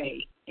joy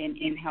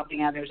in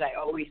helping others, I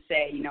always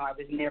say, you know, I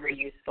was never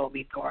useful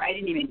before. I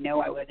didn't even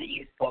know I wasn't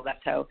useful.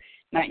 That's how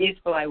not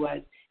useful I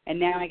was. And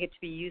now I get to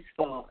be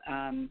useful.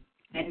 And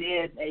it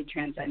is a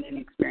transcendent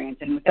experience.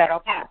 And with that, I'll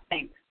pass.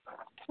 Thanks.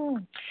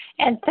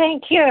 And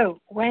thank you,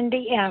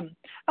 Wendy M.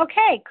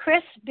 Okay,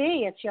 Chris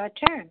B., it's your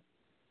turn.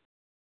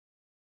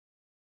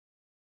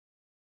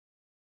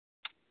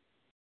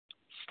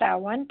 star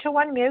 1 to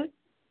unmute.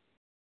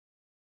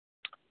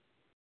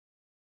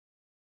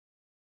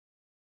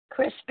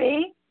 Chris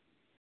B.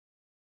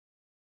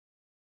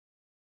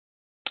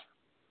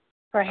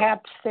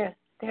 Perhaps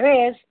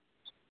there is.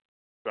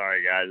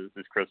 Sorry, guys.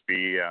 This is Chris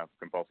B.,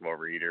 compulsive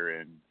overeater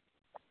in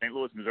St.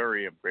 Louis,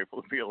 Missouri. I'm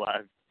grateful to be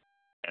alive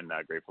and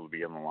grateful to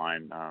be on the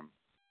line.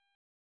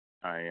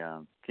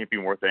 I can't be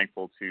more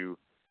thankful to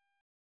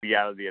be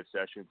out of the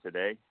obsession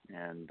today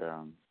and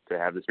to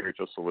have the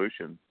spiritual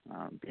solution,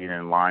 being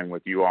in line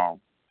with you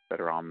all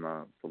that are on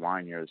the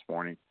line here this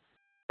morning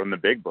from the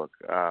Big Book.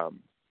 I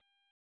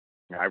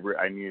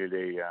needed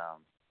a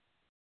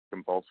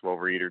compulsive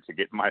overeater to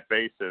get in my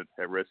face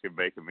at risk of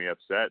making me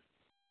upset.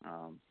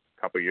 A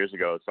couple of years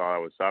ago, saw I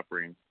was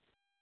suffering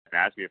and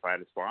asked me if I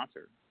had a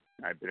sponsor.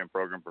 I'd been in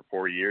program for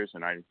 4 years,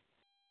 and I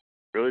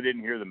really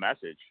didn't hear the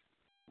message.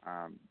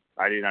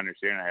 I didn't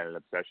understand I had an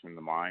obsession in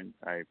the mind.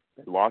 I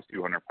had lost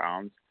 200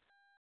 pounds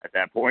at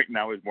that point, and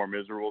I was more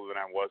miserable than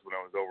I was when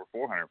I was over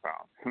 400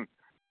 pounds.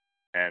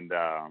 And,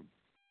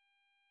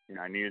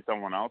 I needed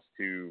someone else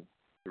to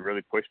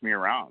really push me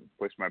around,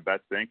 push my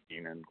best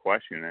thinking and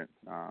question it,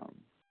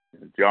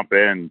 jump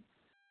in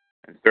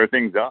and stir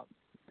things up.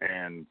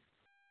 And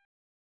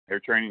they're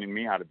training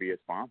me how to be a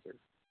sponsor.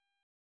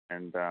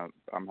 And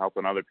I'm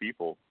helping other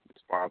people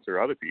sponsor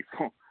other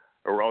people.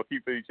 Or we're all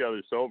keeping each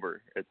other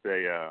sober. It's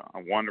a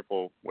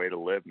wonderful way to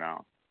live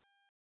now.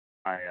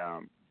 I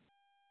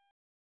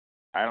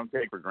don't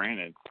take for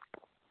granted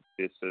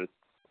this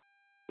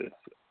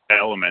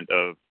element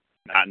of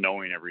not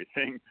knowing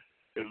everything.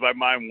 Because my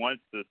mind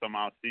wants to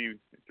somehow see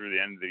through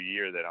the end of the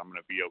year that I'm going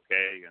to be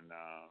okay and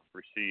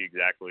foresee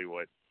exactly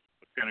what's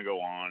going to go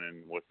on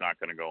and what's not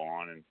going to go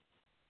on. And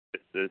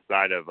this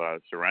side of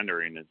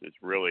surrendering is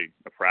really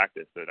a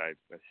practice that I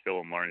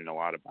still am learning a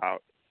lot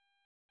about.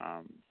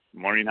 I'm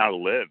learning how to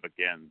live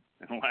again.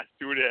 In the last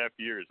 2.5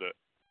 years,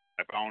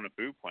 I found a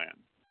food plan.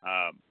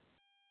 I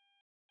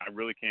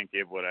really can't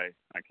give I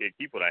can't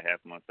keep what I have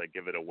unless I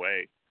give it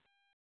away.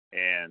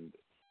 And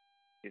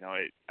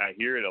I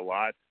hear it a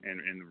lot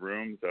in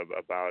rooms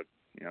about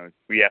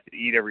we have to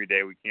eat every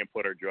day. We can't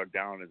put our drug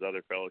down as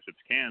other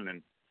fellowships can.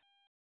 And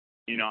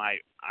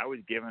I was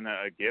given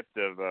a gift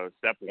of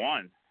step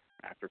 1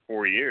 after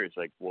 4 years.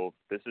 Like, well,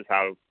 this is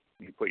how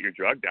you put your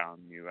drug down.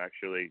 You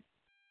actually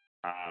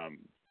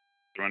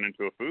run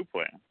into a food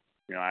plan.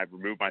 I've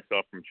removed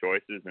myself from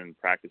choices and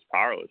practiced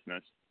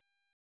powerlessness,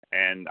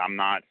 and I'm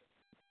not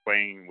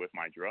playing with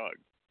my drug.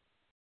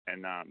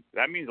 And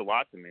that means a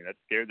lot to me. That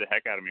scared the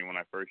heck out of me when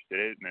I first did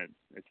it, and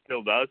it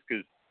still does,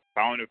 because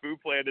following a food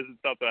plan isn't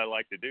something I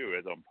like to do,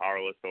 as I'm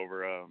powerless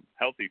over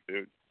healthy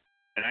food.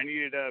 And I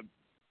needed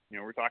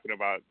we're talking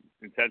about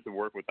intensive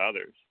work with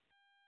others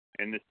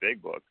in this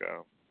Big Book.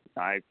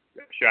 I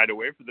shied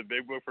away from the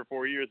Big Book for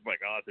 4 years. I'm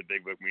like, oh, it's a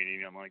Big Book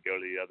meeting. I'm going to go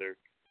to the other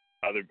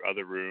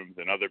rooms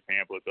and other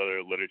pamphlets,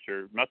 other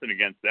literature. Nothing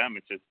against them.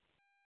 It's just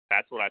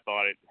that's what I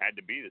thought it had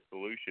to be. The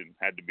solution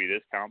had to be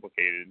this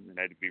complicated. It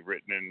had to be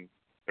written in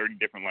 30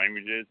 different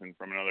languages and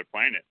from another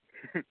planet.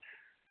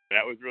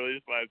 That was really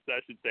just my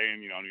obsession,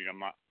 saying, I'm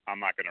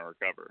not going to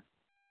recover,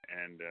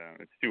 and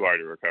it's too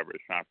hard to recover.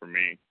 It's not for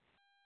me,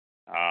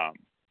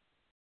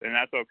 and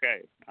that's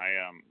okay.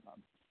 I'm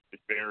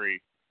just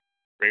very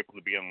grateful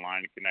to be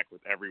online and connect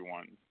with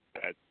everyone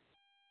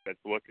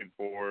that's looking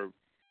for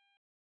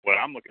what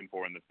I'm looking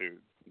for in the food.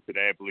 And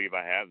today, I believe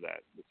I have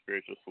that, the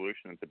spiritual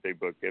solution that the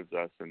Big Book gives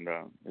us, and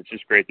it's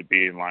just great to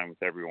be in line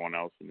with everyone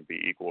else and to be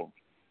equal.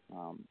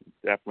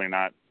 Definitely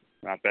not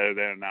better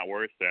than, not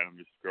worse than. I'm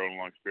just growing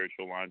along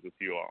spiritual lines with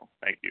you all.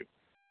 Thank you.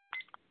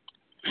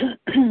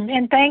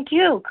 And thank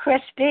you,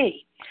 Chris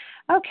B.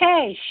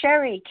 Okay,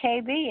 Sherry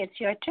KB, it's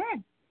your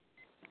turn.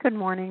 Good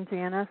morning,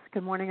 Janice.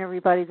 Good morning,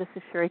 everybody. This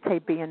is Sherry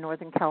KB in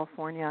Northern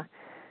California.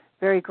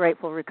 Very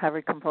grateful,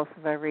 recovered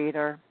compulsive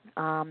overeater.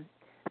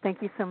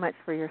 Thank you so much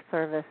for your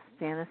service,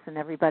 Janice, and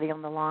everybody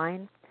on the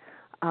line.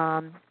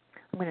 I'm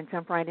going to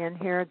jump right in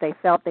here. They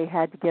felt they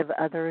had to give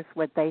others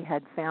what they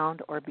had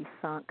found or be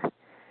sunk.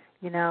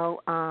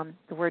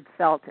 The word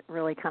felt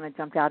really kind of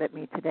jumped out at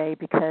me today,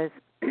 because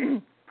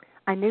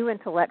I knew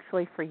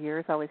intellectually for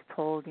years I was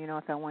told,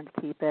 if I wanted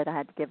to keep it, I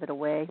had to give it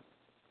away.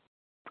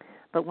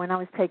 But when I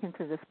was taken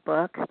through this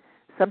book,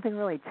 something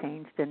really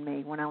changed in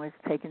me when I was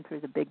taken through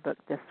the Big Book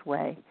this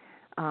way,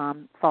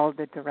 followed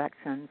the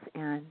directions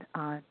and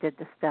did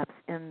the steps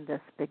in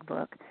this Big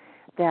Book,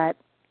 that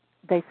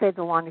they say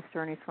the longest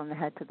journey is from the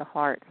head to the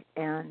heart.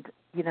 And,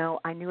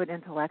 I knew it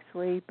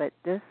intellectually, but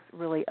this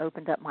really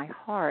opened up my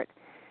heart,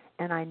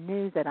 and I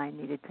knew that I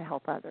needed to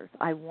help others.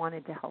 I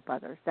wanted to help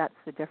others. That's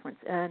the difference.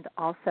 And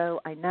also,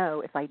 I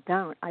know if I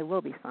don't, I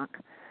will be sunk.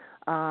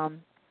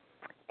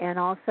 And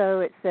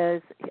also it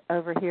says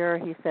over here,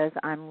 he says,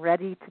 I'm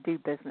ready to do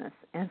business.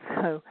 And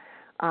so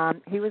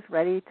he was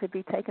ready to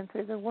be taken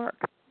through the work,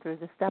 through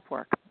the step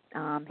work.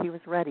 He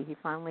was ready. He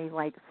finally,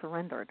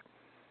 surrendered.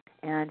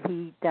 And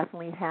he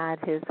definitely had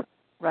his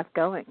rough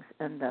goings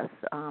in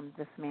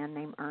this man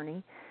named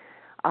Ernie.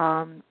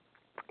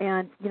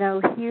 And,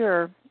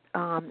 here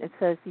it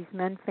says these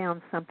men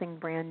found something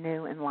brand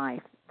new in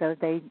life, though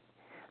they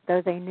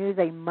though they knew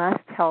they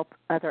must help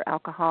other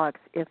alcoholics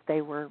if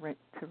they were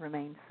to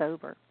remain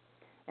sober.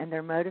 And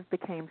their motive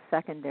became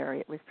secondary.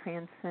 It was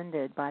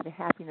transcended by the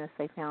happiness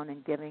they found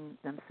in giving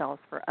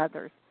themselves for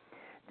others.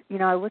 You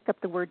know, I looked up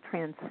the word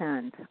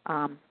transcend,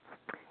 and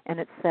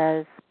it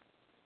says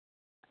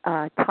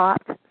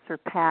topped,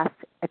 surpassed,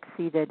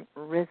 exceeded,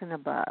 risen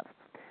above.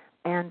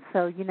 And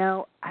so,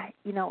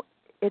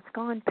 it's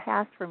gone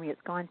past for me.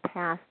 It's gone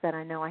past that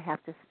I know I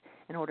have to,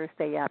 in order to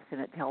stay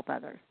abstinent, to help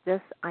others.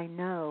 This I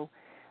know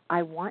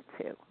I want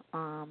to.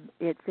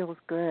 It feels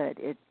good.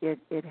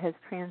 It has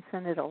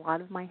transcended a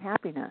lot of my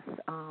happiness,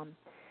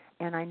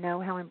 and I know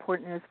how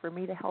important it is for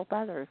me to help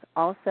others.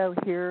 Also,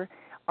 here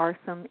are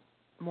some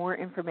more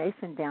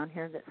information down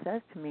here that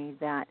says to me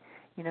that,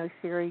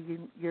 Sherry,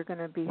 you're going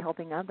to be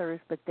helping others,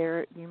 but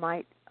you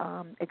might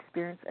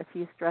experience a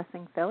few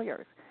stressing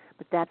failures.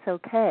 But that's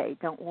okay.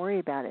 Don't worry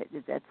about it.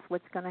 That's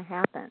what's going to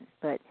happen.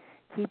 But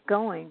keep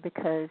going,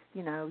 because,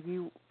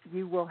 you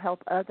will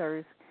help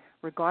others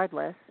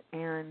regardless,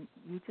 and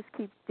you just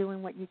keep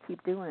doing what you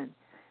keep doing.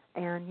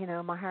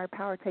 And, my higher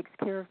power takes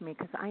care of me,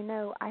 because I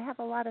know I have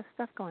a lot of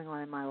stuff going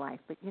on in my life.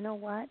 But you know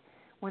what?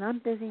 When I'm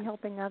busy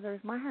helping others,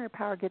 my higher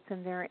power gets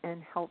in there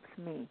and helps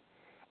me.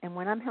 And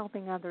when I'm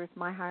helping others,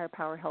 my higher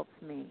power helps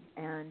me.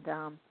 And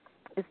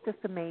it's just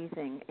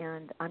amazing.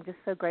 And I'm just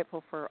so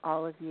grateful for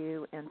all of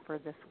you and for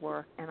this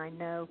work. And I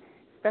know,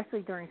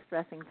 especially during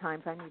stressing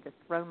times, I need to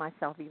throw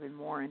myself even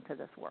more into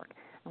this work.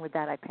 And with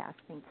that, I pass.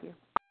 Thank you.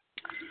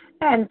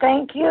 And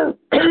thank you,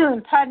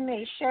 pardon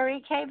me,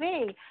 Sherry KB.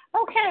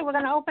 Okay, we're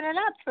going to open it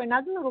up for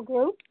another little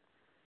group,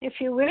 if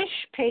you wish,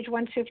 page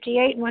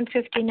 158 and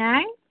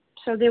 159.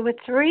 So there were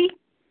three.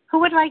 Who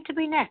would like to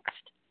be next?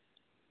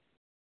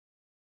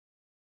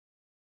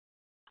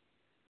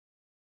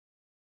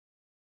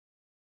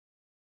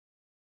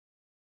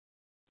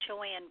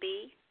 Joanne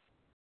B.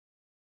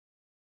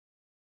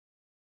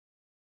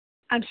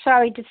 I'm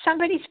sorry, did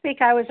somebody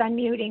speak? I was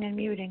unmuting and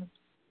muting.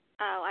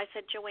 Oh, I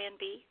said Joanne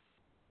B.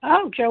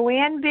 Oh,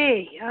 Joanne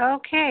B.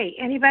 Okay.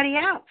 Anybody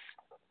else?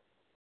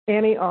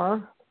 Annie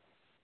R.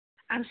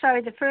 I'm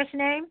sorry, the first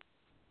name?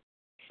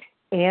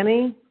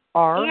 Annie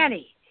R.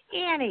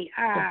 Annie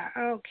R.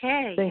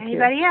 Okay. Thank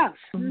Anybody you. else?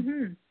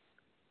 Mm-hmm.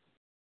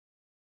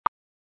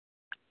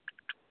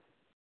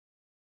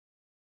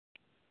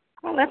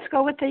 Well, let's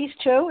go with these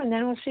two, and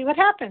then we'll see what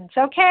happens.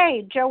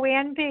 Okay,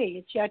 Joanne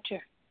B., it's your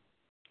turn.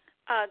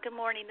 Good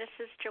morning. This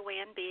is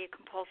Joanne B., a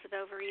compulsive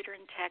overeater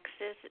in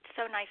Texas. It's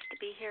so nice to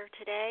be here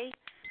today.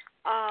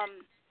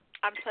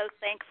 I'm so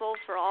thankful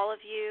for all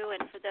of you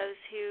and for those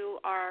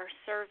who are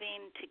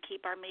serving to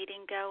keep our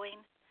meeting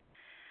going.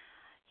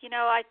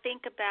 I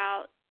think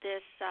about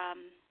this,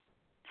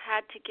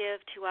 had to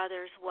give to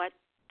others what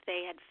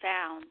they had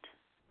found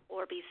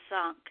or be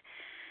sunk.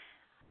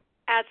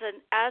 As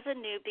a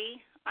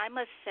newbie, I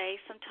must say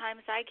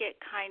sometimes I get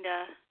kind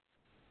of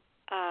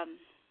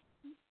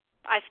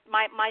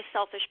my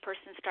selfish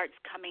person starts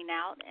coming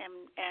out,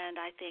 and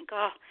I think,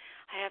 oh,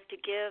 I have to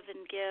give,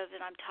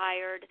 and I'm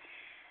tired.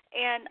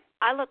 And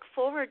I look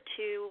forward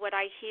to what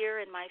I hear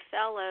in my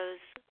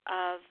fellows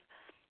of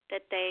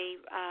that they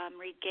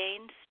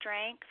regain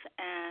strength,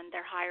 and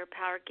their higher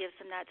power gives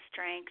them that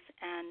strength.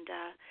 And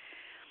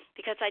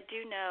because I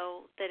do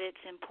know that it's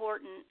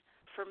important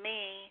for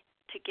me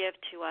to give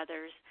to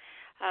others.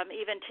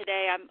 Even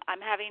today,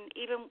 I'm having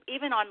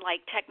even on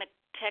like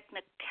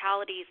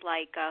technicalities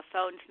like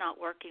phones not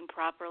working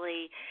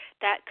properly.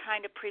 That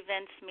kind of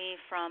prevents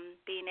me from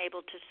being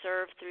able to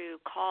serve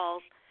through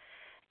calls.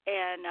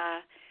 And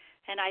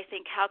I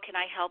think, how can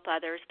I help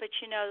others? But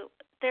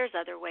there's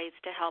other ways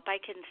to help. I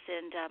can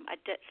send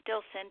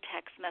still send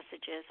text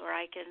messages, or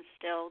I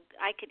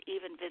could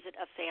even visit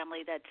a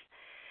family that's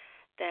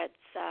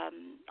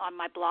on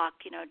my block,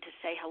 to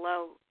say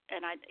hello.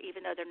 And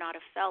even though they're not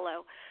a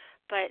fellow,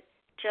 but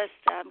just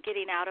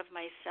getting out of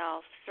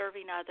myself,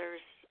 serving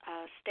others,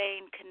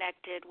 staying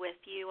connected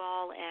with you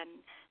all,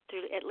 and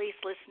through at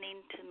least listening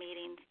to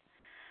meetings.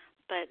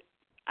 But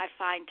I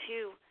find,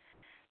 too,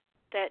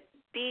 that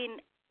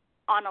being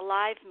on a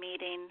live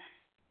meeting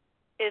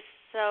is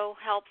so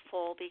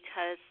helpful,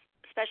 because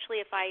especially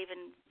if I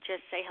even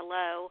just say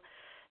hello,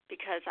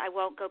 because I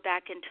won't go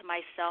back into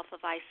myself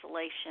of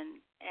isolation.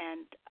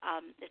 And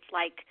it's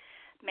like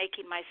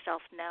making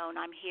myself known.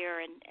 I'm here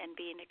and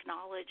being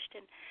acknowledged.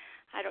 And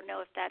I don't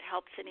know if that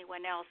helps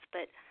anyone else,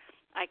 but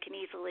I can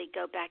easily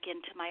go back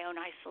into my own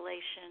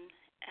isolation.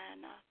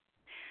 And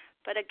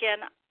but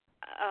again,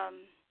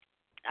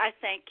 I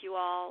thank you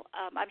all.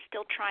 I'm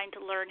still trying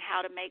to learn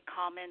how to make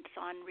comments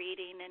on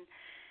reading, and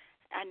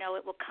I know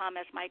it will come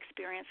as my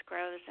experience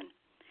grows. And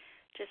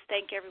just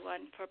thank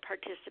everyone for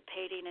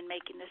participating and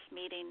making this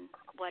meeting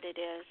what it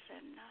is.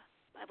 And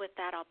with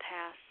that, I'll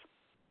pass.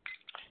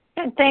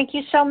 And thank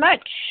you so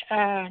much,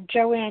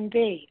 Joanne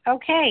B.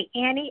 Okay,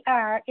 Annie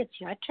R., it's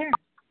your turn.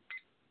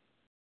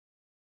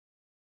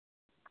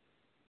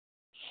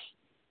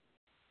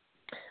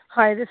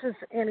 Hi, this is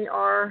Annie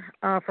R.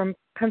 From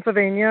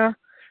Pennsylvania.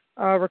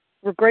 We're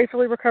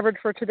gratefully recovered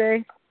for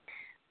today.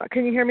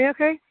 Can you hear me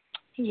okay?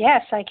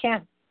 Yes, I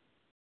can.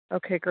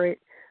 Okay, great.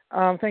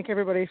 Thank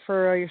everybody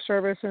for your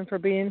service and for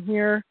being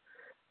here.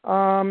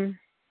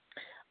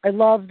 I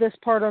love this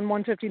part on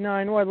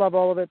 159. Well, I love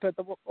all of it, but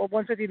the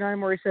 159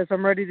 where he says,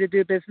 I'm ready to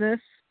do business.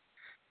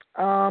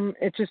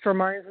 It just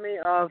reminds me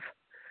of,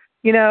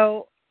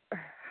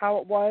 how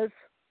it was,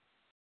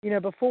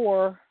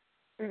 before,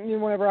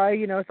 whenever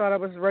I, thought I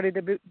was ready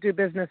to do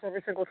business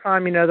every single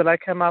time, that I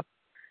come up,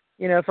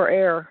 for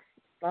air.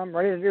 I'm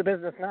ready to do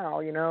business now.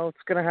 It's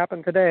going to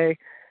happen today.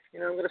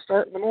 I'm going to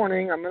start in the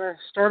morning. I'm going to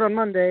start on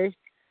Monday,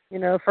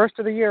 first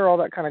of the year, all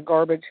that kind of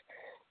garbage,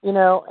 and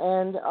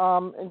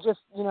just,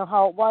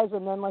 how it was.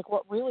 And then like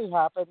what really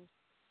happened,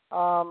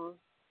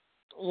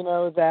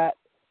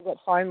 that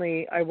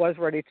finally I was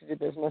ready to do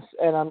business,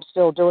 and I'm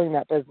still doing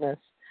that business.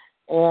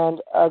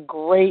 And a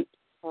great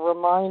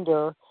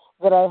reminder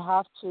that I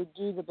have to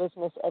do the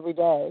business every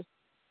day.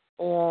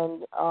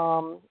 And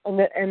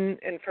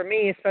for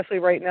me, especially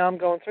right now, I'm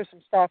going through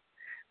some stuff,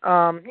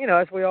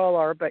 as we all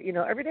are. But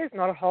every day is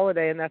not a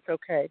holiday, and that's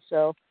okay.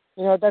 So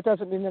that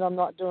doesn't mean that I'm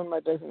not doing my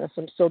business.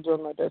 I'm still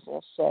doing my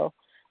business. So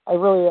I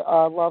really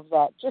love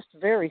that. Just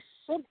very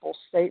simple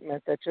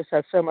statement that just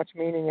has so much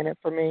meaning in it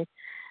for me.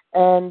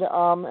 And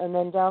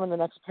then down in the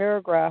next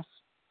paragraph,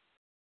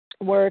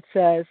 where it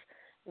says,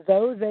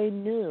 though they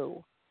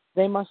knew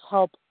they must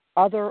help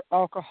other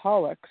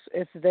alcoholics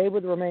if they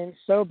would remain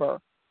sober,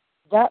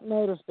 that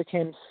motive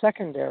became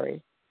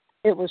secondary.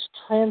 It was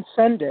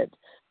transcended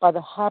by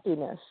the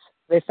happiness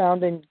they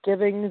found in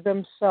giving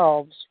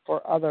themselves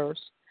for others.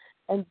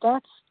 And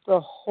that's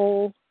the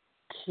whole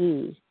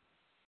key.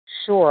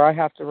 Sure, I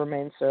have to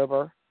remain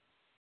sober.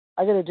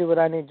 I got to do what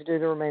I need to do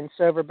to remain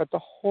sober, but the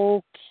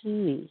whole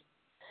key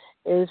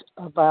is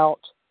about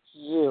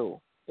you,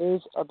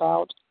 is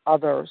about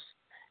others.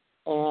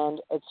 And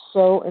it's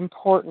so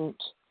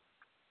important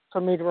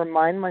for me to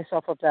remind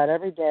myself of that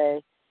every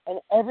day. And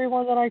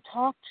everyone that I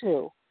talk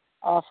to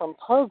from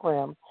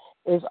program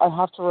is I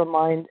have to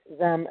remind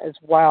them as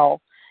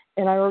well.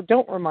 And I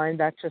don't remind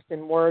that just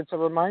in words. I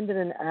remind it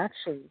in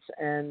actions.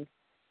 And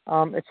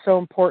it's so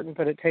important,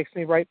 but it takes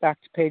me right back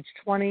to page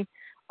 20.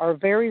 Our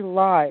very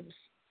lives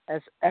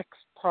as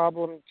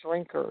ex-problem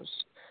drinkers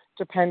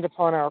depend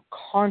upon our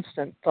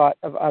constant thought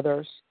of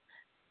others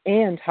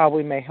and how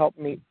we may help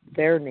meet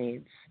their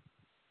needs.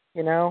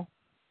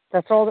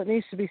 That's all that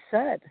needs to be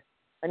said.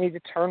 I need to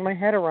turn my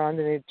head around.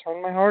 I need to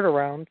turn my heart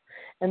around.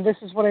 And this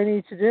is what I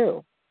need to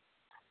do.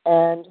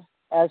 And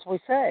as we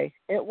say,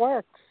 it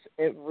works.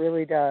 It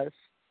really does.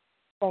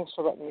 Thanks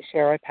for letting me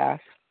share. I pass.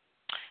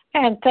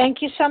 And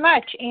thank you so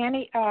much,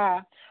 Annie.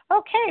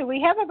 Okay, we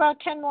have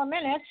about 10 more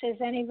minutes. Is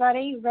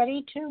anybody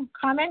ready to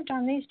comment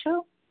on these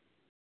two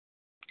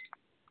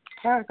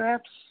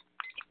paragraphs?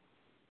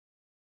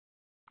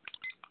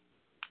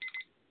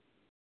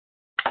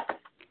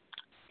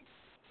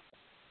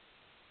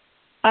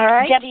 All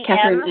right. Debbie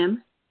Catherine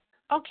M.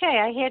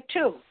 Okay, I hear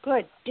two.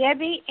 Good.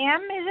 Debbie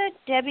M, is it?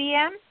 Debbie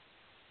M?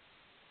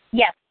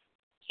 Yes.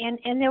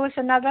 And there was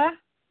another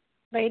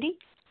lady?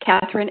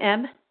 Catherine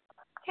M.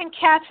 And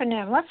Catherine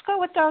M. Let's go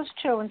with those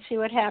two and see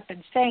what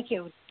happens. Thank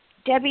you.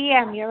 Debbie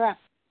M., you're up.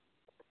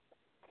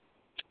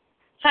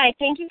 Hi,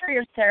 thank you for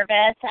your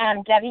service.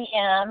 I'm Debbie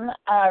M.,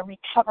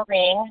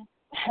 recovering,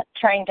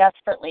 trying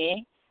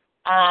desperately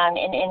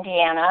in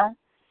Indiana.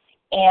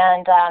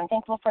 And I'm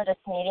thankful for this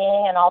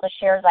meeting and all the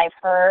shares I've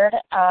heard.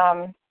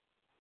 I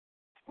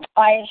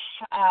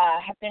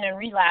have been in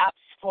relapse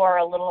for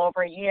a little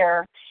over a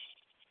year.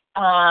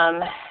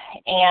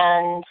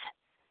 And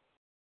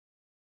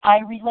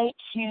I relate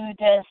to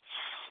this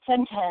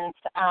sentence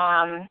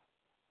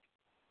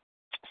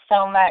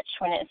so much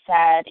when it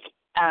said,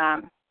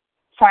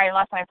 sorry, I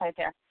lost my place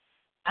there.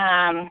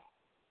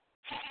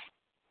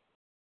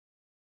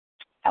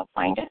 I'll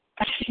find it.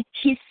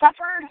 He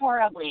suffered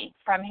horribly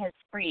from his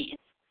sprees,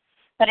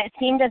 but it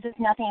seemed as if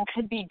nothing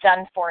could be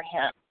done for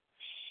him.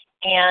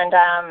 And,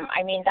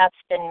 that's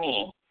been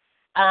me.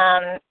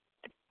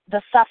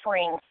 The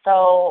suffering,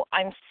 so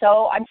I'm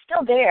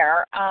still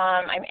there.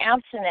 I'm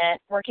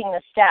abstinent, working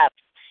the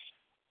steps.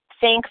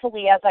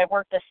 Thankfully, as I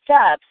work the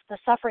steps, the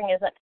suffering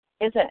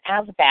isn't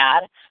as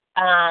bad.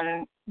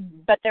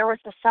 But there was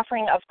the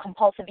suffering of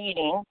compulsive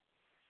eating,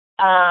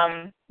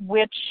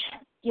 which,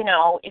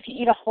 if you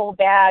eat a whole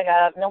bag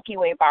of Milky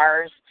Way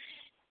bars,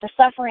 the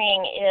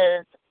suffering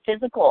is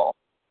physical.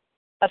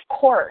 Of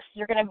course,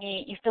 you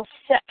feel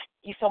sick,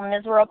 you feel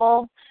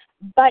miserable,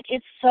 but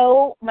it's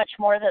so much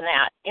more than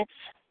that.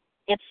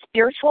 It's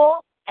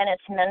spiritual and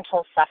it's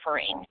mental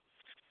suffering.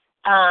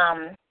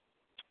 And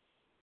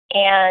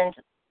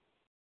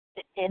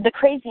the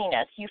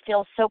craziness, you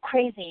feel so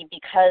crazy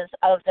because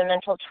of the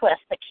mental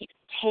twist that keeps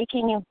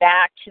taking you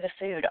back to the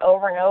food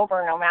over and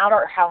over, no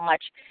matter how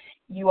much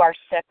you are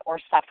sick or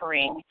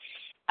suffering.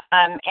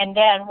 And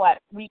then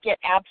we get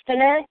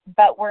abstinent,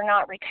 but we're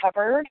not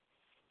recovered,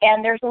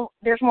 and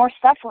there's more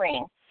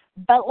suffering.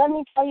 But let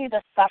me tell you,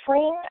 the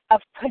suffering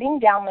of putting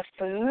down the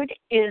food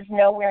is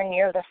nowhere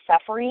near the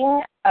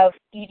suffering of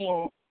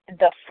eating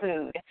the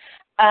food.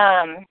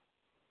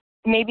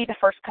 Maybe the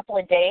first couple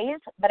of days,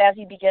 but as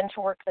you begin to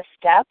work the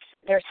steps,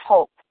 there's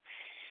hope.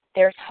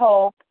 there's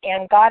hope,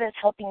 and God is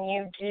helping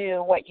you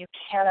do what you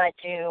cannot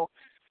do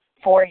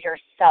for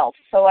yourself.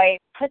 So I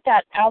put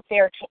that out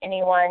there to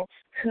anyone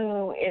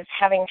who is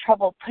having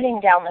trouble putting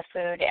down the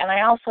food. And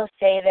I also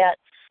say that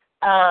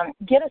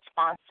get a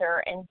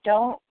sponsor and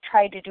don't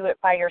try to do it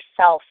by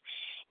yourself.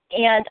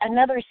 And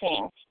another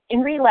thing, in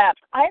relapse,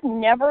 I've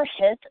never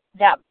hit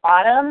that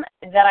bottom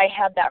that I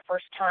had that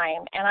first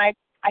time. And I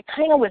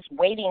kind of was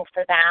waiting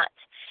for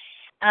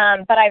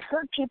that. But I've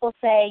heard people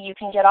say you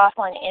can get off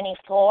on any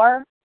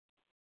floor.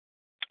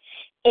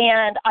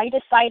 And I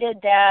decided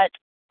that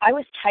I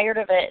was tired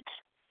of it.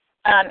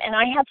 And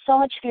I had so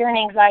much fear and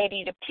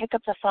anxiety to pick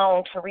up the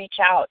phone, to reach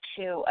out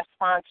to a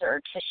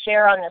sponsor, to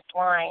share on this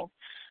line.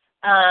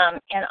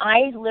 And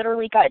I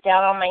literally got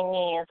down on my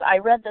knees. I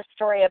read the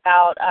story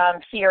about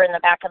fear in the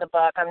back of the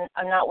book.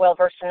 I'm not well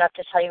versed enough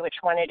to tell you which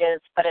one it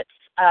is, but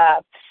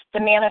it's The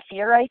Man of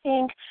Fear, I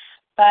think.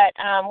 But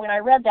when I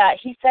read that,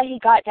 he said he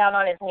got down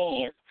on his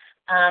knees.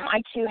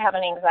 I, too, have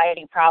an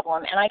anxiety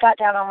problem. And I got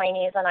down on my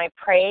knees and I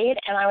prayed,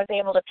 and I was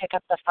able to pick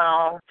up the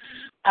phone.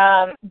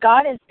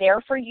 God is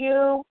there for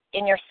you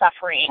in your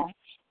suffering.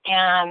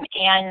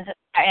 And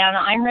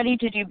I'm ready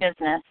to do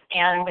business.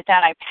 And with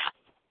that, I pass.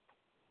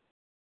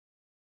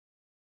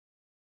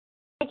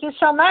 Thank you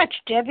so much,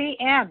 Debbie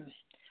M.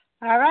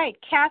 All right,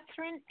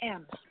 Catherine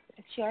M.,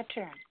 it's your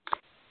turn.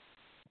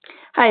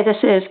 Hi, this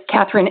is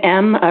Catherine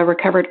M., a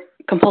recovered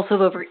compulsive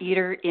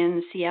overeater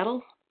in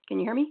Seattle. Can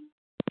you hear me?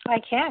 I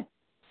can.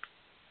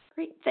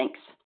 Great, thanks.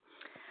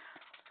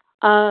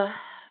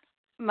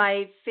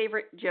 My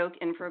favorite joke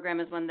in program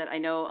is one that I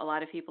know a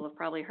lot of people have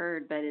probably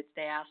heard, but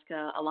they ask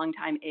a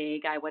longtime AA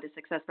guy what his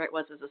success rate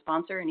was as a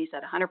sponsor, and he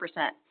said 100%.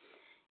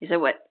 He said,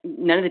 what,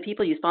 none of the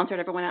people you sponsored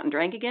ever went out and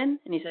drank again?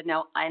 And he said,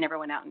 no, I never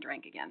went out and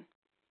drank again.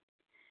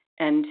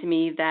 And to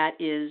me, that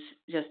is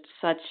just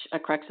such a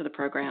crux of the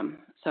program.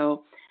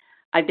 So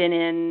I've been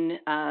in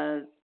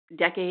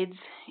decades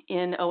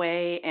in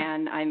OA,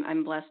 and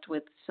I'm blessed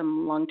with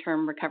some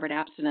long-term recovered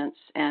abstinence.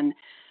 And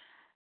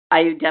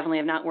I definitely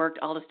have not worked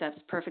all the steps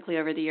perfectly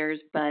over the years,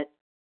 but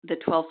the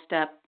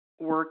 12-step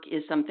work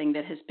is something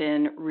that has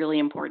been really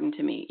important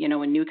to me. You know,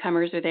 when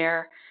newcomers are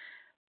there,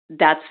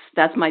 that's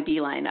my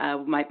beeline.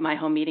 My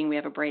home meeting, we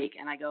have a break,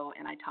 and I go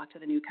and I talk to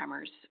the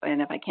newcomers.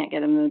 And if I can't get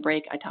them in the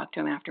break, I talk to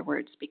them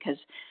afterwards, because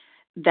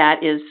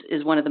that is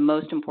one of the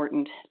most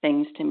important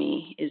things to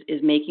me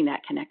is making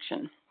that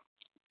connection.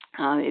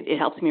 It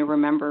helps me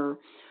remember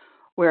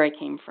where I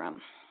came from.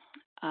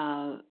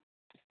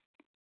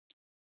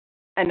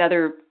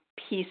 Another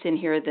piece in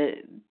here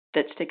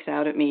that sticks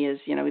out at me is,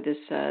 you know,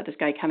 this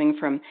guy coming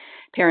from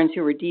parents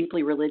who were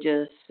deeply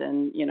religious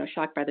and, you know,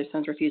 shocked by their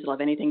son's refusal of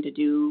anything to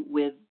do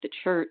with the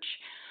church.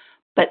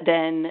 But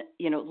then,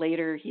 you know,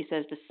 later he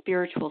says the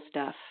spiritual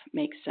stuff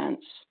makes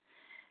sense.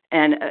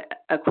 And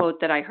a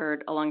quote that I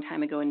heard a long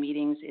time ago in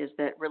meetings is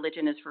that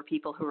religion is for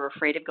people who are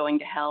afraid of going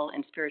to hell,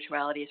 and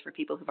spirituality is for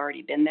people who've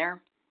already been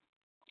there.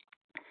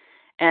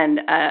 And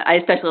I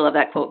especially love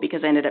that quote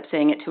because I ended up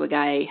saying it to a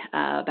guy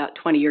about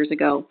 20 years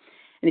ago.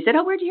 And he said,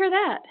 oh, where'd you hear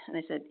that? And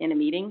I said, in a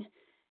meeting.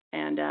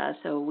 And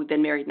so we've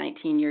been married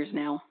 19 years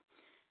now.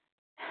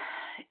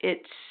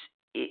 It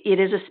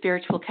is a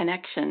spiritual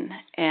connection.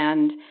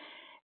 And,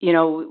 you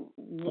know,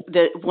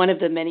 one of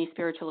the many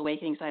spiritual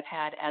awakenings I've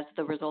had as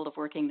the result of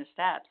working the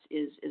steps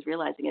is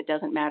realizing it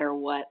doesn't matter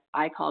what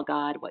I call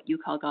God, what you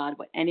call God,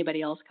 what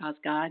anybody else calls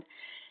God,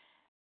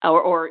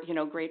 or you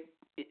know, great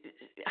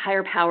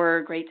higher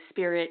power, great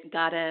spirit,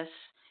 goddess.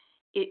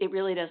 It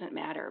really doesn't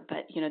matter.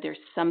 But, you know, there's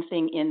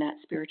something in that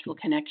spiritual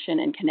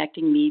connection and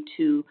connecting me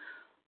to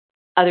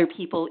other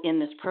people in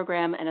this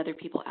program and other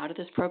people out of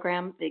this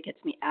program that gets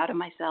me out of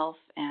myself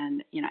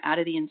and, you know, out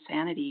of the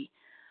insanity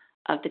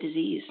of the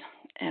disease.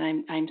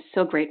 And I'm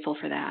so grateful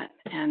for that.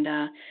 And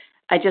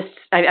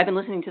I've been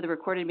listening to the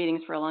recorded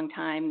meetings for a long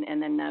time.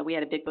 And then we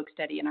had a big book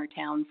study in our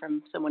town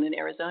from someone in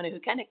Arizona who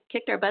kind of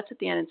kicked our butts at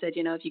the end and said,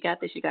 you know, if you got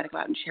this, you got to go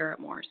out and share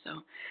it more. So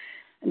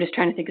I'm just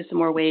trying to think of some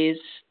more ways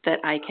that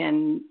I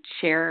can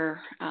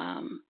share,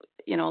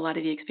 you know, a lot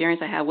of the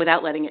experience I have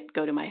without letting it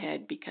go to my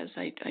head, because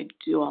I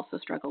do also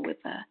struggle with,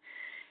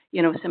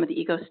 you know, some of the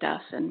ego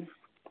stuff. And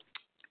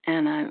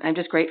I'm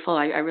just grateful.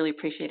 I really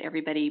appreciate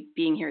everybody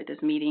being here at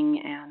this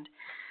meeting and,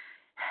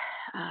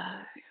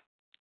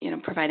 you know,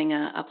 providing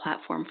a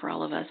platform for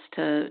all of us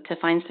to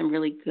find some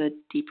really good,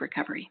 deep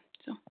recovery.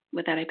 So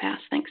with that, I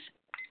pass. Thanks.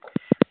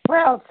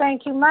 Well,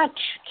 thank you much,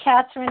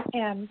 Catherine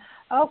M.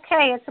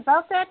 Okay, it's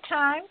about that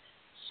time,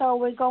 so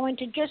we're going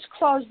to just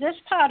close this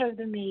part of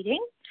the meeting,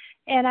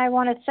 and I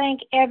want to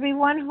thank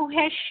everyone who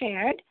has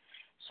shared.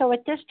 So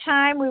at this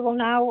time, we will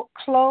now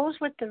close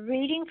with the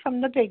reading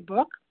from the Big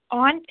Book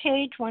on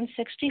page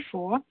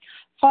 164,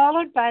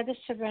 followed by the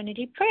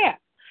Serenity Prayer.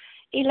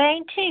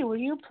 Elaine T., will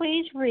you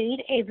please read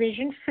A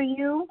Vision for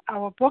You?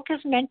 Our book is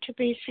meant to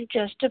be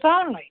suggestive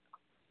only.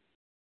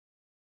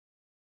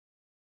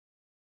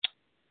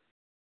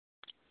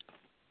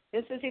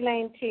 This is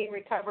Elaine T.,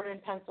 recovered in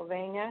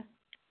Pennsylvania.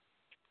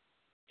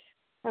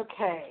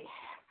 Okay.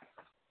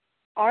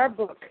 Our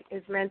book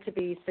is meant to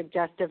be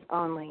suggestive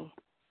only.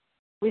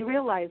 We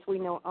realize we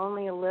know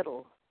only a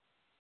little.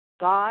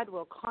 God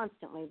will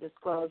constantly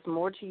disclose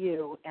more to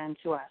you and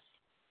to us.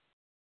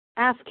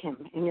 Ask him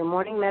in your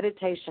morning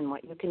meditation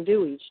what you can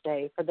do each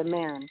day for the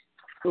man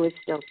who is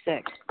still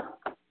sick.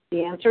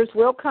 The answers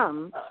will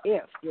come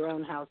if your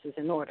own house is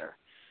in order.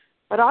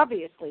 But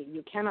obviously,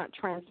 you cannot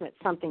transmit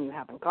something you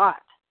haven't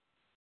got.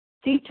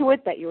 See to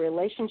it that your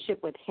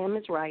relationship with him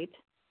is right,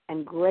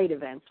 and great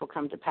events will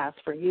come to pass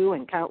for you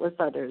and countless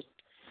others.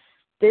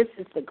 This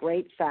is the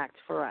great fact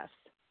for us.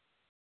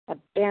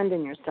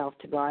 Abandon yourself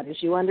to God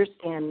as you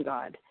understand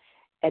God.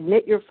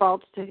 Admit your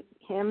faults to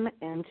him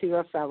and to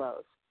your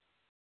fellows.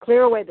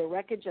 Clear away the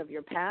wreckage of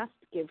your past,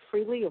 give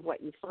freely of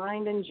what you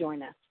find, and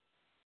join us.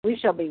 We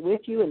shall be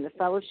with you in the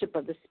fellowship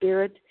of the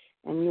Spirit,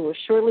 and you will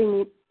surely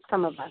meet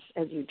some of us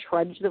as you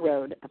trudge the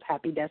road of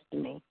happy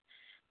destiny.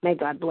 May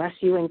God bless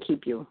you and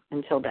keep you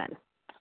until then.